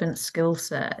relevant skill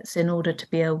sets in order to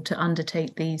be able to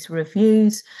undertake these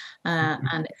reviews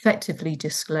and effectively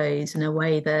disclose in a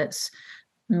way that's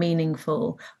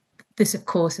meaningful. This, of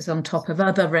course, is on top of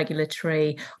other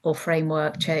regulatory or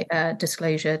framework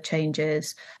disclosure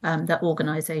changes that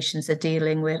organisations are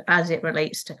dealing with as it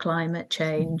relates to climate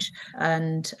change,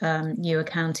 and new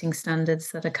accounting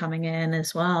standards that are coming in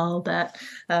as well that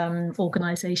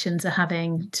organisations are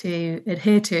having to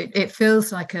adhere to. It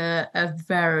feels like a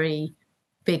very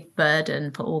big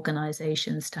burden for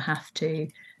organisations to have to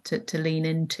lean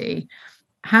into.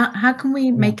 How can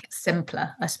we make it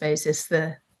simpler, I suppose, is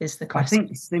the question. I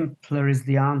think simpler is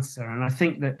the answer. And I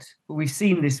think that we've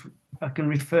seen this. I can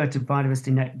refer to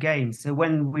biodiversity net gain. So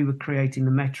when we were creating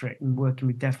the metric and working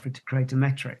with DEFRA to create a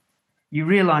metric, you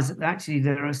realize that actually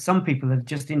there are some people that are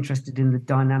just interested in the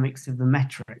dynamics of the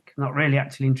metric, not really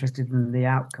actually interested in the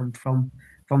outcome from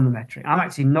the metric. I'm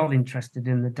actually not interested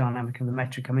in the dynamic of the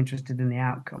metric. I'm interested in the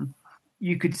outcome.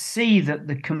 You could see that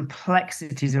the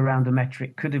complexities around the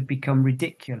metric could have become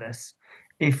ridiculous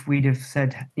if we'd have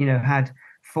said, had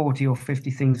 40 or 50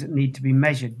 things that need to be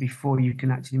measured before you can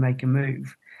actually make a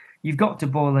move. You've got to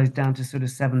boil those down to sort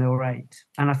of 7 or 8.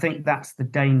 And I think that's the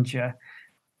danger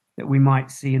that we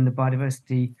might see in the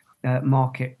biodiversity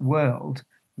market world,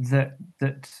 that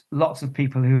lots of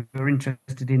people who are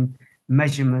interested in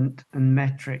measurement and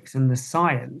metrics and the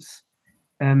science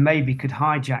maybe could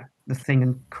hijack the thing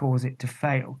and cause it to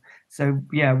fail. So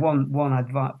yeah, one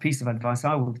piece of advice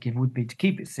I would give would be to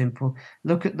keep it simple.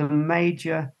 Look at the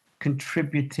major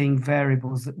contributing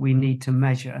variables that we need to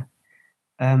measure,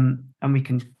 and we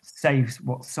can say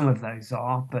what some of those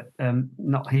are, but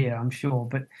not here, I'm sure.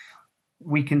 But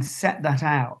we can set that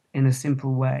out in a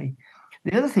simple way.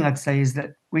 The other thing I'd say is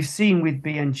that we've seen with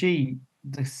BNG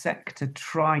the sector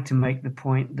try to make the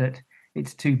point that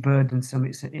it's too burdensome,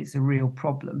 it's a real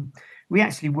problem. We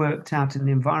actually worked out in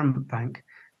the Environment Bank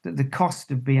that the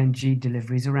cost of BNG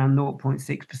delivery is around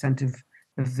 0.6%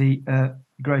 of the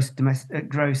gross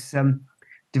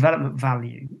development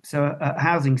value. So a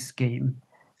housing scheme,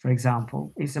 for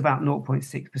example, it's about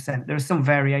 0.6%. There are some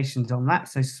variations on that.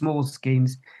 So small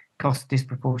schemes cost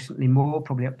disproportionately more,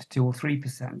 probably up to 2 or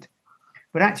 3%.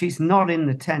 But actually, it's not in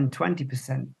the 10,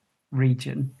 20%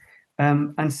 region.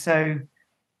 And so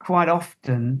quite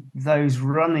often those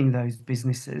running those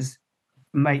businesses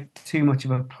make too much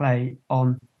of a play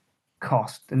on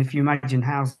cost. And if you imagine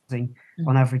housing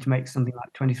on average makes something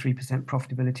like 23%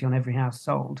 profitability on every house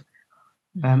sold,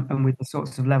 and with the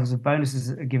sorts of levels of bonuses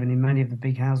that are given in many of the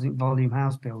big housing volume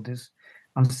house builders,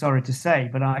 I'm sorry to say,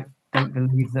 but I don't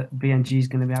believe that BNG is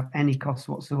going to have any costs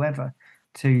whatsoever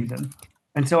to them.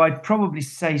 And so I'd probably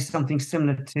say something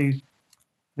similar to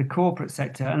the corporate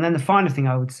sector. And then the final thing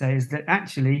I would say is that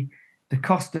actually the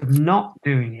cost of not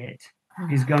doing it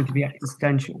is going to be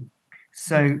existential.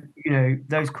 So,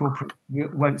 those corporates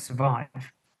won't survive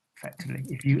effectively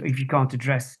if you can't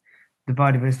address the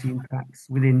biodiversity impacts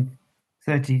within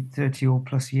 30 or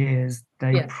plus years.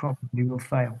 They probably will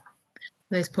fail.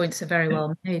 Those points are very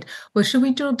well made. Well, should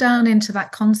we drill down into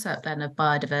that concept then of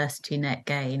biodiversity net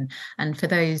gain? And for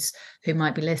those who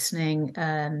might be listening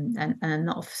and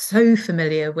not so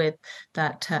familiar with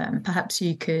that term, perhaps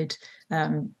you could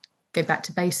go back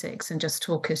to basics and just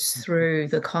talk us through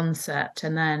the concept,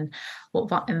 and then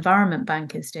what Environment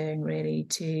Bank is doing really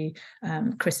to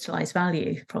crystallize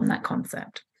value from that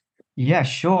concept. Yeah,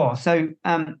 sure. So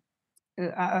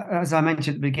as I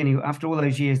mentioned at the beginning, after all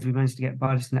those years, we managed to get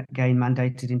biodiversity net gain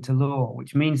mandated into law,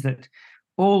 which means that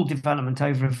all development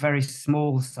over a very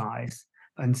small size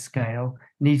and scale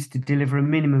needs to deliver a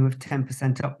minimum of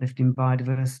 10% uplift in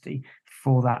biodiversity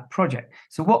for that project.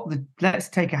 So let's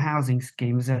take a housing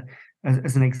scheme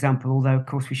as an example, although of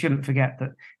course we shouldn't forget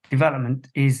that development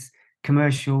is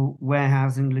commercial,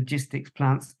 warehousing, logistics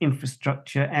plants,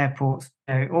 infrastructure, airports,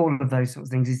 all of those sorts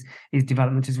of things is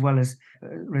development, as well as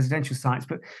residential sites.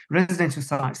 But residential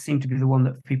sites seem to be the one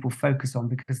that people focus on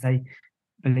because they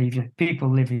believe people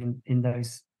live in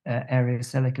those areas,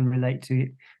 so they can relate to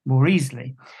it more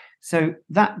easily. So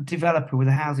that developer with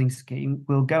a housing scheme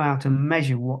will go out and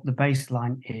measure what the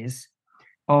baseline is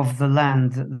of the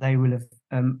land that they will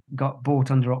have got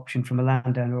bought under option from a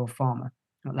landowner or farmer,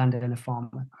 not landowner,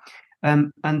 farmer.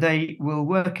 And they will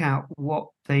work out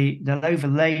they'll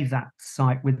overlay that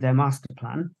site with their master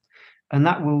plan, and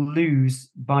that will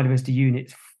lose biodiversity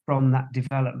units from that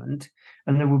development.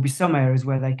 And there will be some areas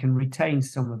where they can retain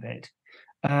some of it.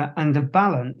 And the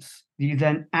balance, you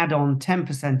then add on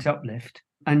 10% uplift,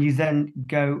 and you then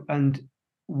go and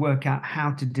work out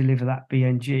how to deliver that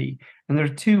BNG. And there are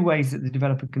two ways that the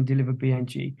developer can deliver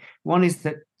BNG. One is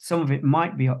that some of it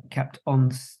might be kept on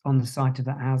the site of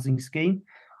that housing scheme.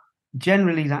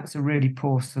 Generally, that's a really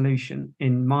poor solution,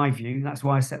 in my view. That's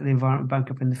why I set the Environment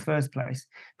Bank up in the first place,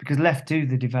 because left to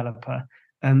the developer,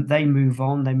 they move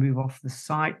on, they move off the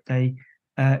site, they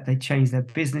change their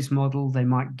business model, they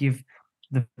might give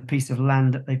the piece of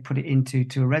land that they put it into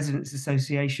to a residents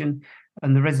association,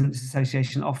 and the residents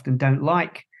association often don't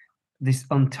like this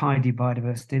untidy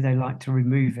biodiversity, they like to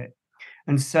remove it.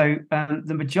 And so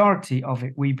the majority of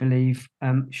it, we believe,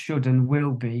 should and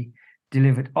will be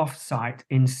delivered off-site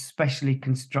in specially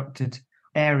constructed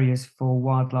areas for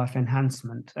wildlife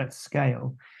enhancement at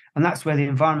scale. And that's where the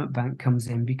Environment Bank comes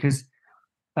in, because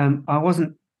I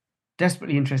wasn't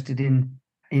desperately interested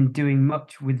in doing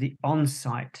much with the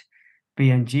on-site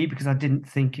BNG, because I didn't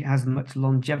think it has much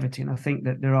longevity. And I think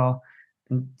that there are,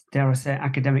 dare I say,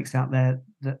 academics out there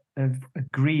that have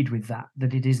agreed with that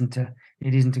it isn't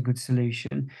a good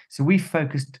solution. So we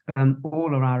focused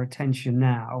all of our attention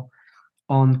now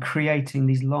on creating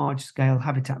these large-scale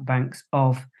habitat banks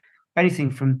of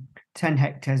anything from 10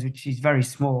 hectares, which is very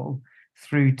small,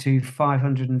 through to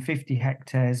 550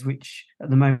 hectares, which at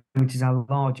the moment is our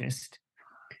largest.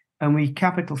 And we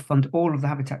capital fund all of the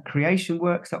habitat creation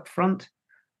works up front,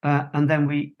 and then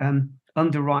we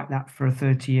underwrite that for a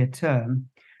 30-year term.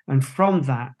 And from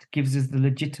that gives us the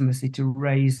legitimacy to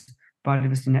raise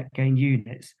biodiversity net gain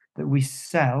units that we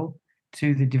sell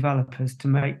to the developers to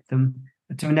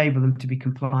enable them to be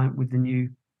compliant with the new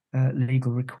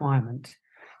legal requirement.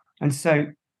 And so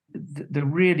the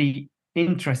really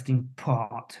interesting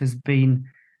part has been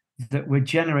that we're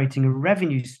generating a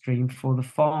revenue stream for the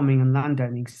farming and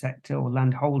landowning sector, or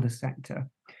landholder sector,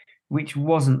 which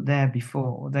wasn't there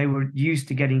before. They were used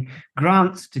to getting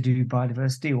grants to do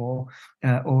biodiversity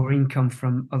or income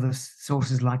from other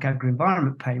sources like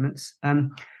agri-environment payments,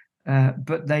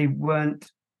 but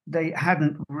they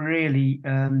hadn't really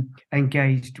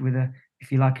engaged with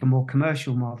if you like, a more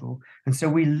commercial model. And so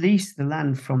we lease the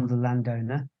land from the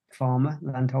landowner, farmer,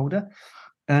 landholder.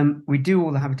 We do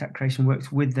all the habitat creation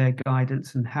works with their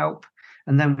guidance and help,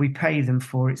 and then we pay them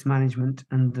for its management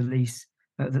and the lease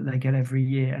that they get every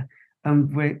year.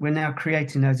 And we're now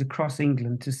creating those across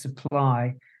England to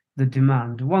supply the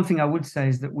demand. One thing I would say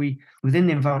is that within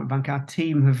the Environment Bank, our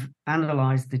team have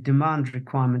analysed the demand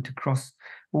requirement across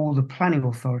all the planning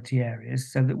authority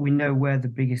areas so that we know where the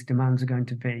biggest demands are going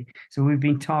to be. So we've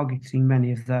been targeting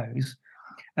many of those.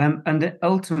 And that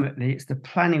ultimately, it's the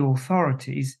planning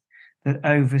authorities that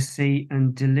oversee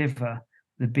and deliver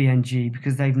the BNG,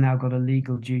 because they've now got a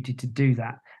legal duty to do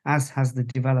that, as has the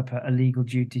developer a legal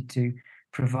duty to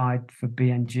provide for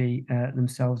BNG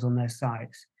themselves on their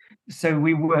sites. So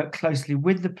we work closely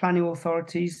with the planning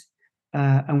authorities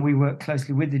and we work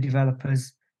closely with the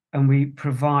developers, and we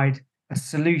provide a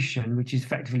solution which is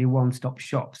effectively a one-stop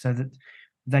shop, so that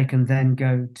they can then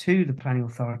go to the planning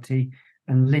authority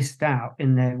and list out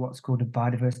in their what's called a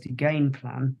biodiversity gain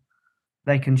plan.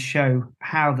 They can show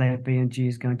how their BNG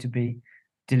is going to be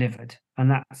delivered,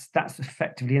 and that's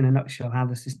effectively, in a nutshell, how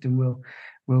the system will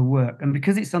work. And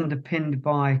because it's underpinned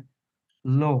by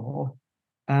law,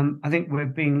 I think we're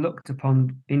being looked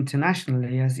upon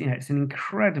internationally as, it's an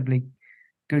incredibly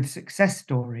good success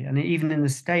story. And even in the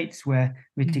States, where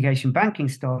mitigation banking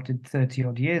started 30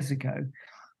 odd years ago,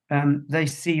 they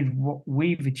see what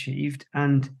we've achieved.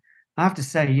 And I have to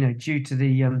say, due to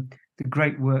the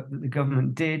great work that the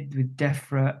government did with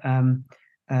DEFRA,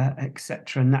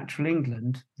 etc., Natural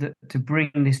England, that to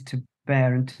bring this to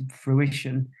bear and to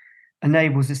fruition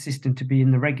enables the system to be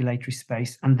in the regulatory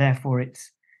space, and therefore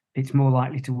it's more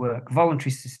likely to work.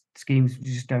 Voluntary schemes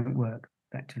just don't work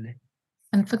effectively.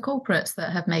 And for corporates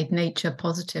that have made nature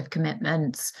positive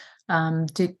commitments,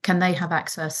 can they have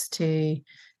access to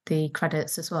the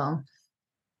credits as well?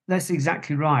 That's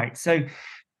exactly right. So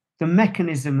the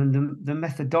mechanism and the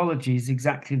methodology is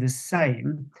exactly the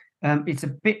same. It's a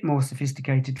bit more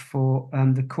sophisticated for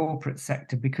the corporate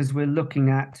sector, because we're looking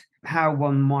at how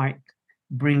one might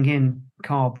bring in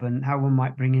carbon, how one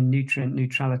might bring in nutrient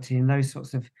neutrality and those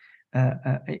sorts of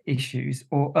issues,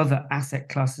 or other asset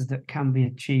classes that can be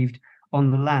achieved on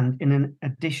the land in an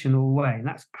additional way. And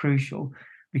that's crucial,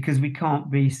 because we can't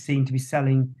be seen to be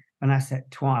selling an asset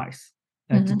twice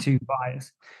to two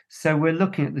buyers. So we're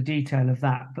looking at the detail of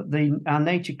that. But our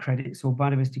nature credits, or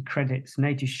biodiversity credits,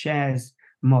 nature shares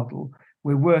model,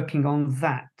 we're working on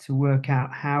that to work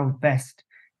out how best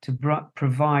to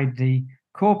provide the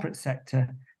corporate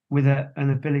sector with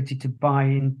an ability to buy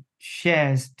in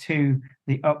shares to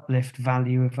the uplift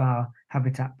value of our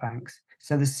habitat banks.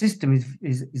 So the system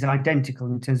is identical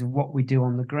in terms of what we do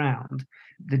on the ground.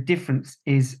 The difference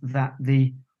is that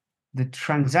the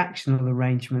transactional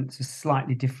arrangements are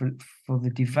slightly different for the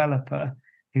developer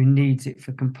who needs it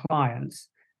for compliance,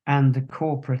 and the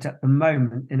corporate at the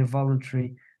moment in a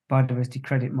voluntary biodiversity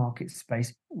credit market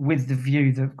space, with the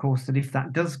view that, of course, that if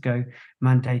that does go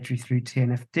mandatory through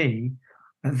TNFD,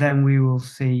 then we will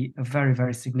see a very,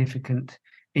 very significant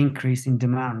increase in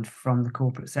demand from the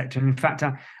corporate sector. And in fact,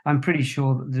 I'm pretty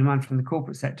sure that the demand from the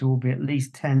corporate sector will be at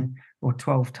least 10 or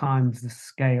 12 times the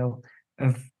scale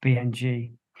of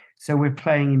BNG. So we're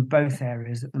playing in both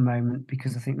areas at the moment,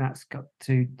 because I think that's going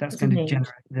to generate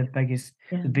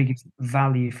the biggest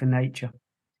value for nature.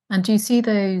 And do you see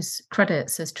those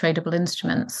credits as tradable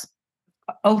instruments?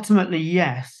 Ultimately,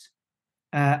 yes,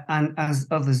 and as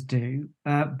others do.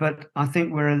 But I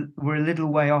think we're a little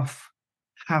way off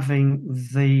having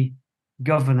the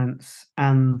governance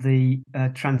and the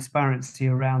transparency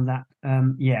around that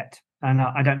yet. And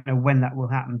I don't know when that will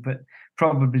happen, but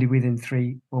probably within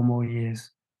 3 or more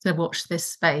years. So watch this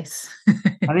space.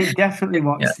 I think definitely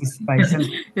watch this space.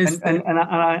 And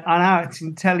I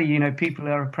can tell you, people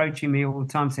are approaching me all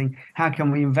the time saying, how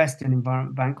can we invest in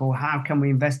Environment Bank, or how can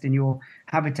we invest in your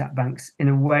habitat banks in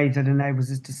a way that enables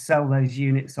us to sell those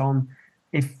units on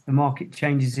if the market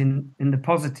changes in the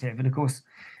positive? And of course,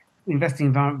 investing in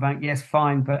Environment Bank, yes,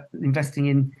 fine, but investing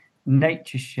in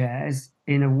nature shares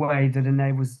in a way that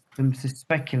enables them to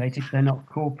speculate if they're not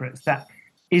corporates, that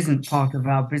isn't part of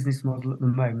our business model at the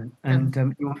moment. And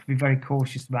we want to be very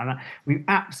cautious about that. We've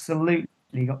absolutely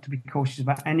got to be cautious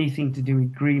about anything to do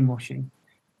with greenwashing.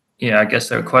 Yeah, I guess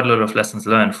there are quite a lot of lessons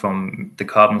learned from the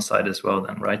carbon side as well,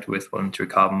 then, right, with voluntary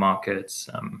carbon markets.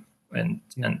 And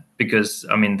because,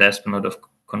 there's been a lot of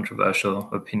controversial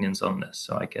opinions on this.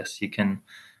 So I guess you can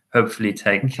hopefully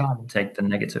take the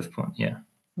negative point. Yeah.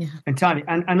 Entirely.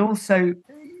 And also,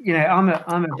 I'm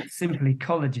a simple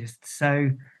ecologist.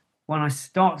 So when I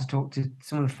start to talk to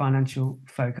some of the financial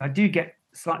folk, I do get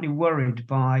slightly worried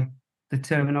by the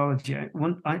terminology.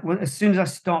 As soon as I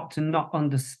start to not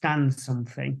understand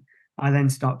something, I then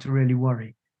start to really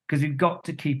worry, because we've got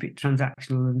to keep it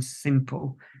transactional and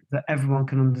simple that everyone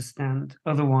can understand.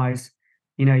 Otherwise,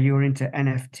 you're into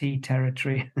NFT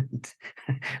territory,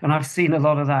 and I've seen a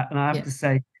lot of that. And I have to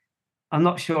say, I'm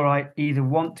not sure I either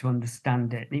want to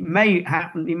understand it. It may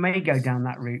happen. It may go down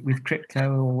that route with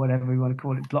crypto or whatever we want to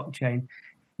call it, blockchain.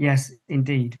 Yes,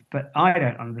 indeed. But I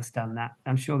don't understand that.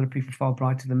 I'm sure there are people far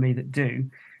brighter than me that do.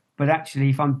 But actually,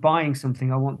 if I'm buying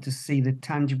something, I want to see the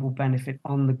tangible benefit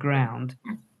on the ground.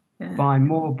 Buy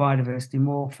more biodiversity,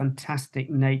 more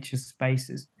fantastic nature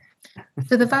spaces.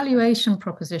 So the valuation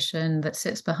proposition that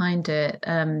sits behind it,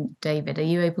 David, are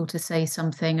you able to say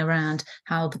something around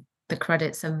how the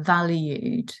credits are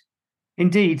valued?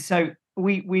 Indeed. So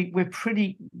we're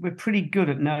pretty good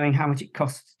at knowing how much it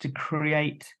costs to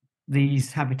create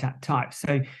these habitat types.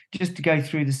 So just to go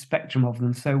through the spectrum of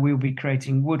them. So we'll be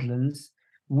creating woodlands,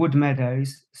 wood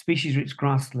meadows, species-rich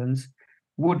grasslands,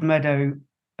 wood meadow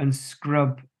and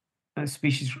scrub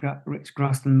species-rich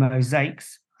grassland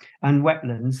mosaics, and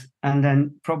wetlands, and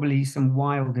then probably some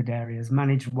wilded areas.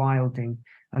 Managed wilding,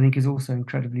 I think, is also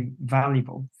incredibly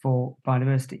valuable for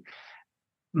biodiversity.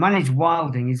 Managed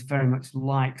wilding is very much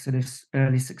like sort of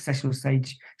early successional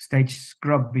stage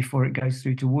scrub before it goes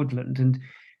through to woodland. And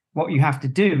what you have to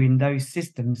do in those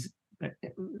systems,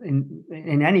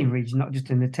 in any region, not just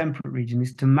in the temperate region,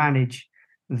 is to manage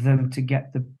them to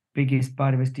get the biggest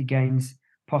biodiversity gains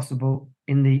possible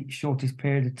in the shortest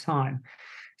period of time.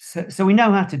 So we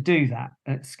know how to do that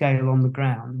at scale on the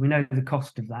ground. We know the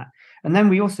cost of that. And then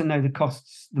we also know the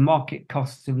costs, the market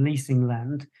costs of leasing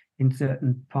land in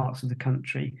certain parts of the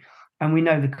country. And we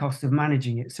know the cost of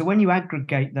managing it. So when you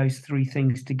aggregate those three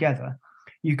things together,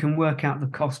 you can work out the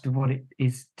cost of what it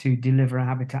is to deliver a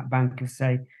habitat bank of,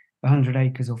 say, 100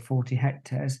 acres or 40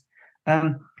 hectares.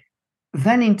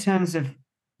 Then in terms of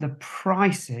the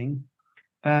pricing,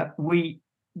 we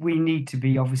need to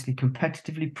be obviously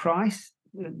competitively priced,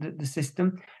 the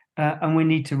system, and we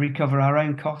need to recover our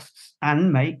own costs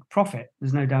and make profit.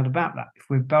 There's no doubt about that. If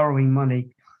we're borrowing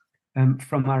money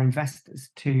from our investors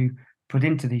to put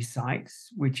into these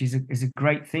sites, which is a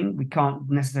great thing, we can't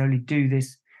necessarily do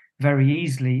this very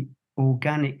easily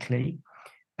organically.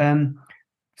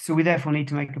 So we therefore need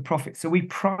to make a profit. So we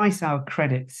price our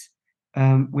credits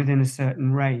within a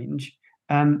certain range,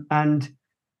 and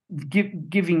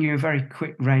giving you a very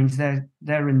quick range,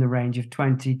 they're in the range of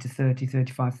 20 to 30,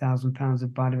 35,000 pounds of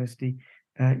biodiversity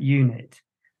unit,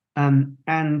 and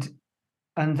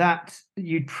that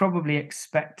you'd probably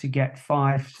expect to get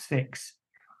 5, 6,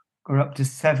 or up to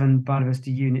 7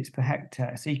 biodiversity units per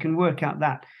hectare. So you can work out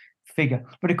that figure.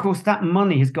 But of course, that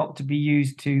money has got to be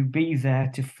used to be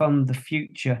there to fund the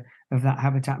future of that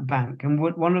habitat bank. And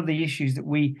one of the issues that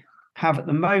we have at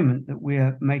the moment that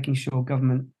we're making sure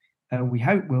government, we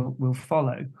hope will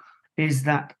follow, is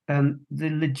that the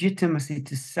legitimacy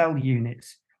to sell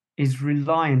units is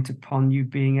reliant upon you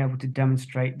being able to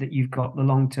demonstrate that you've got the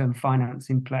long-term finance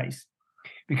in place.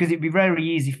 Because it'd be very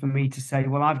easy for me to say,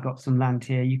 well, I've got some land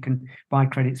here, you can buy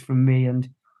credits from me, and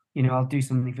I'll do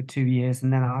something for 2 years,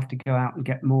 and then I'll have to go out and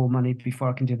get more money before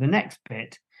I can do the next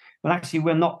bit. Well, actually,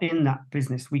 we're not in that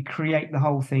business. We create the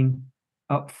whole thing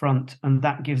up front, and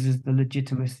that gives us the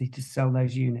legitimacy to sell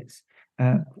those units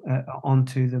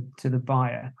onto the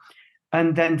buyer.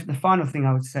 And then the final thing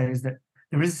I would say is that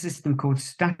there is a system called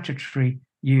statutory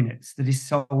units that is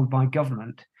sold by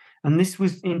government. And this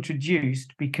was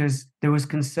introduced because there was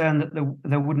concern that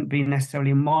there wouldn't be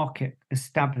necessarily a market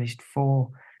established for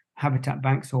habitat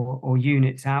banks or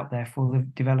units out there for the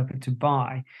developer to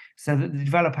buy, so that the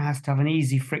developer has to have an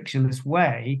easy, frictionless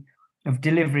way of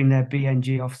delivering their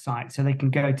BNG off-site, so they can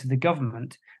go to the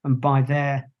government and buy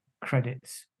their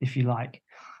credits, if you like.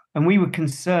 And we were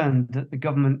concerned that the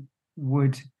government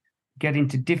would get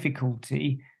into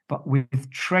difficulty, but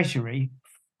with Treasury,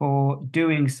 for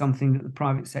doing something that the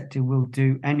private sector will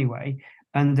do anyway,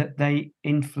 and that they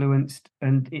influenced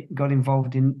and it got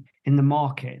involved in the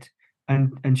market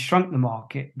and shrunk the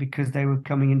market because they were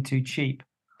coming in too cheap.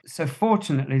 So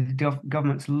fortunately, the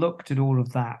government's looked at all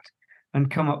of that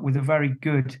and come up with a very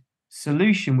good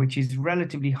solution, which is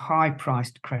relatively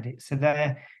high-priced credit. So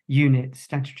their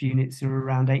statutory units, are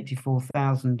around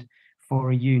 84,000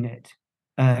 for a unit,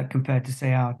 compared to,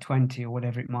 say, our 20 or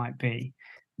whatever it might be.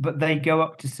 But they go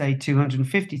up to, say,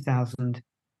 250,000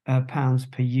 pounds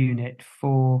per unit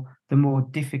for the more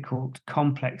difficult,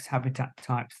 complex habitat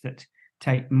types that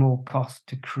take more cost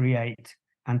to create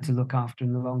and to look after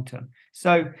in the long term.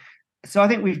 So I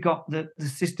think we've got the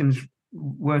systems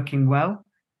working well.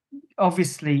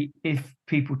 Obviously, if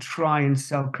people try and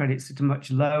sell credits at a much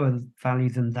lower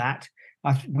value than that,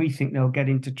 we think they'll get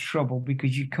into trouble,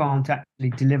 because you can't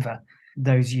actually deliver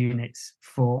those units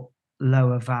for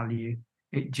lower value.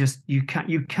 You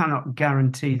cannot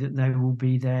guarantee that they will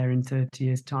be there in 30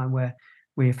 years' time, where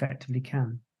we effectively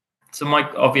can. So, Mike,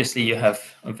 obviously you have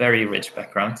a very rich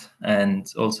background and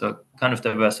also kind of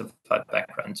diversified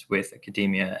background with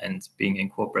academia and being in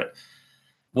corporate.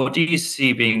 What do you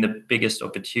see being the biggest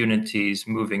opportunities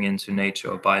moving into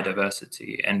nature or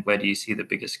biodiversity, and where do you see the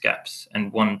biggest gaps?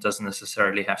 And one doesn't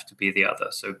necessarily have to be the other.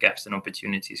 So gaps and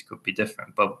opportunities could be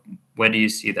different, but where do you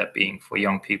see that being for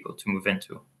young people to move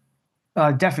into?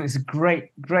 Definitely, it's a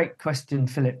great question,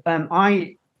 Philip.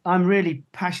 I'm really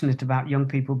passionate about young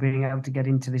people being able to get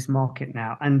into this market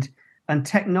now, and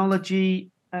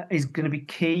technology is going to be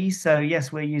key. So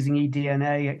yes, we're using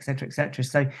eDNA, etc.,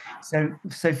 etc. So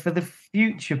for the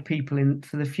future people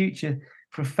for the future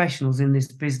professionals in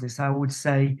this business, I would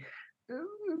say,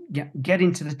 get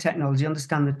into the technology,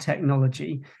 understand the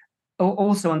technology,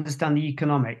 also understand the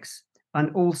economics,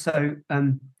 and also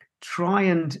try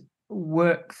and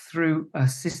work through a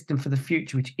system for the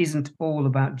future which isn't all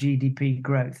about GDP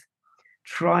growth.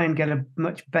 Try and get a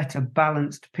much better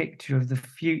balanced picture of the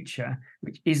future,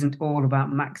 which isn't all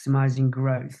about maximizing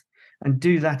growth, and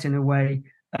do that in a way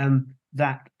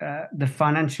that the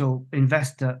financial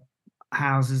investor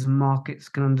houses and markets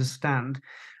can understand.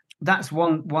 That's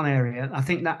one area. I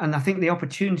think the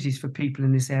opportunities for people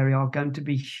in this area are going to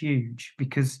be huge,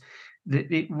 because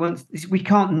we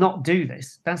can't not do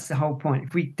this. That's the whole point.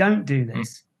 If we don't do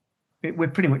this, we're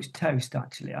pretty much toast,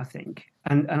 actually, I think.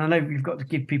 And I know we've got to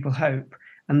give people hope,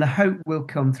 and the hope will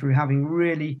come through having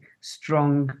really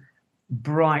strong,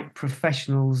 bright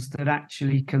professionals that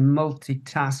actually can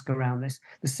multitask around this.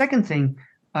 The second thing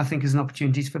I think is an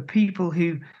opportunity is for people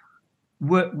who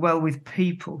work well with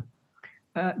people.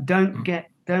 Don't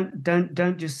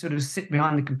just sort of sit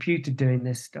behind the computer doing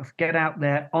this stuff. Get out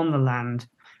there on the land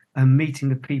and meeting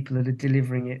the people that are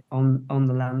delivering it on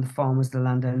the land, the farmers, the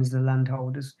landowners, the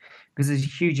landholders, because there's a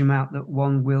huge amount that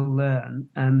one will learn.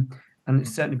 And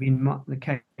it's certainly been the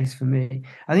case for me.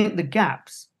 I think the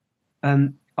gaps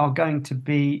are going to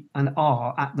be, and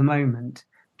are at the moment,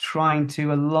 trying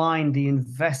to align the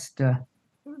investor,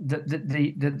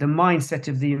 the mindset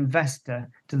of the investor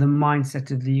to the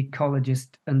mindset of the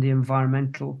ecologist and the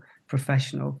environmental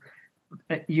professional.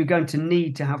 You're going to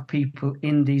need to have people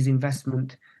in these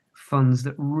investment funds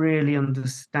that really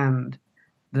understand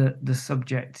the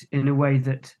subject in a way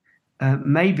that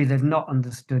maybe they've not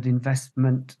understood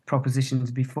investment propositions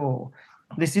before.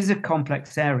 This is a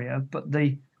complex area, but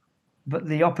the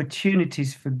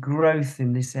opportunities for growth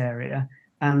in this area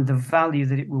and the value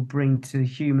that it will bring to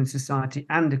human society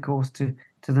and, of course, to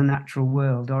the natural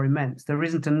world are immense. There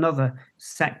isn't another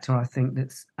sector, I think,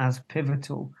 that's as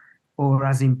pivotal or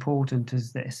as important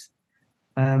as this.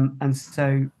 And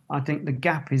so I think the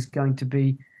gap is going to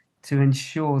be to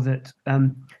ensure that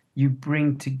you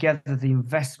bring together the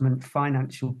investment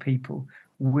financial people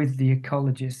with the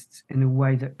ecologists in a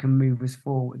way that can move us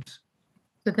forwards.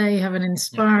 So there you have an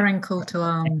inspiring call to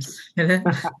arms.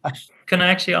 Can I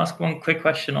actually ask one quick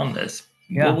question on this?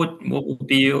 Yeah. What would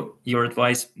be your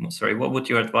advice? Sorry, what would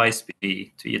your advice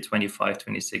be to your 25,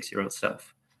 26-year-old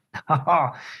self?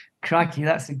 Crikey,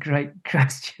 that's a great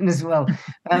question as well.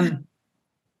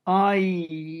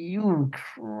 Crikey,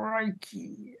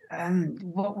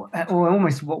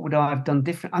 what would I have done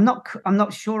different? I'm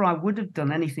not sure I would have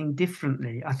done anything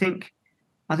differently. I think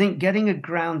getting a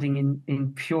grounding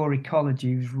in pure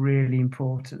ecology is really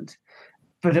important.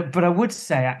 But I would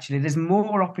say, actually, there's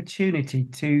more opportunity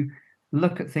to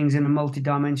look at things in a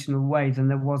multidimensional way than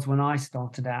there was when I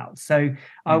started out. So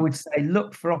I would say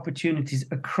look for opportunities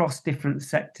across different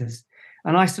sectors.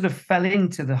 And I sort of fell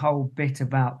into the whole bit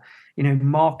about,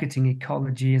 marketing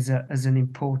ecology as an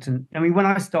important. I mean, when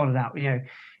I started out,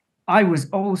 I was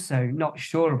also not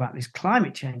sure about this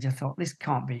climate change. I thought this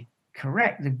can't be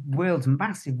correct. The world's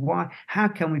massive. Why? How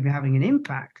can we be having an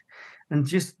impact? And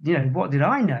just, what did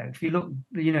I know? If you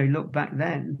look back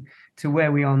then to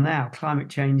where we are now, climate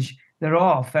change, there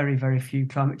are very, very few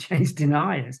climate change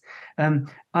deniers.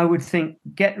 I would think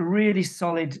get really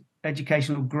solid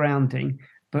educational grounding,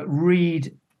 but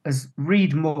read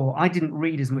more. I didn't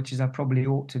read as much as I probably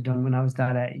ought to have done when I was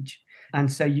that age.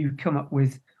 And so you come up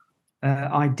with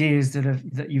ideas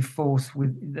that you force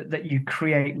that you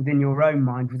create within your own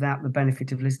mind without the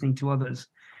benefit of listening to others.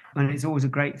 And it's always a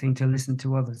great thing to listen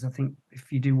to others. I think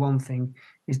if you do one thing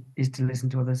is to listen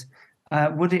to others.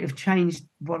 Would it have changed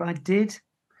what I did?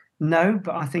 No,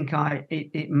 but I think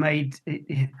it made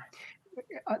the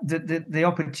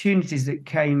opportunities that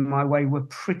came my way were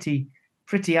pretty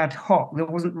ad hoc. There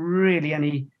wasn't really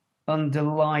any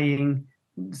underlying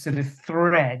sort of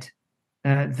thread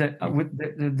that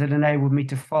enabled me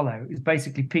to follow. It's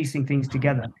basically piecing things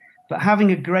together. But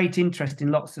having a great interest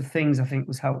in lots of things, I think,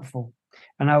 was helpful.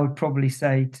 And I would probably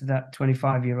say to that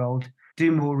 25-year-old,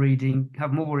 do more reading,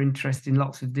 have more interest in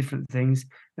lots of different things,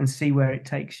 and see where it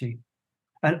takes you.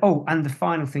 And the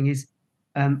final thing is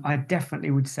I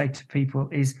definitely would say to people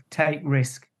is take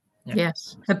risk. Yeah.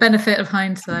 Yes, the benefit of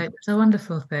hindsight. It's a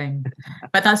wonderful thing.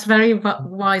 But that's very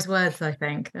wise words, I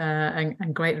think,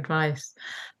 and great advice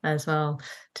as well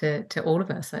to all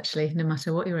of us, actually, no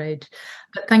matter what your age.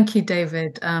 But thank you,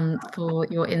 David, for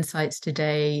your insights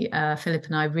today. Philip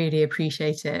and I really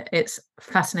appreciate it. It's a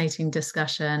fascinating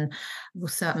discussion. We'll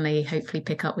certainly, hopefully,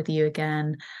 pick up with you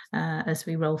again as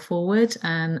we roll forward,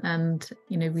 and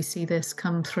we see this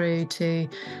come through to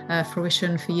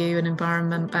fruition for you and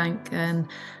Environment Bank and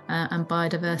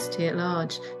biodiversity at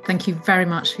large. Thank you very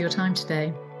much for your time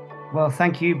today. Well,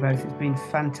 thank you both. It's been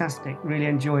fantastic. Really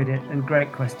enjoyed it and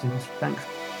great questions.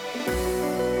 Thanks.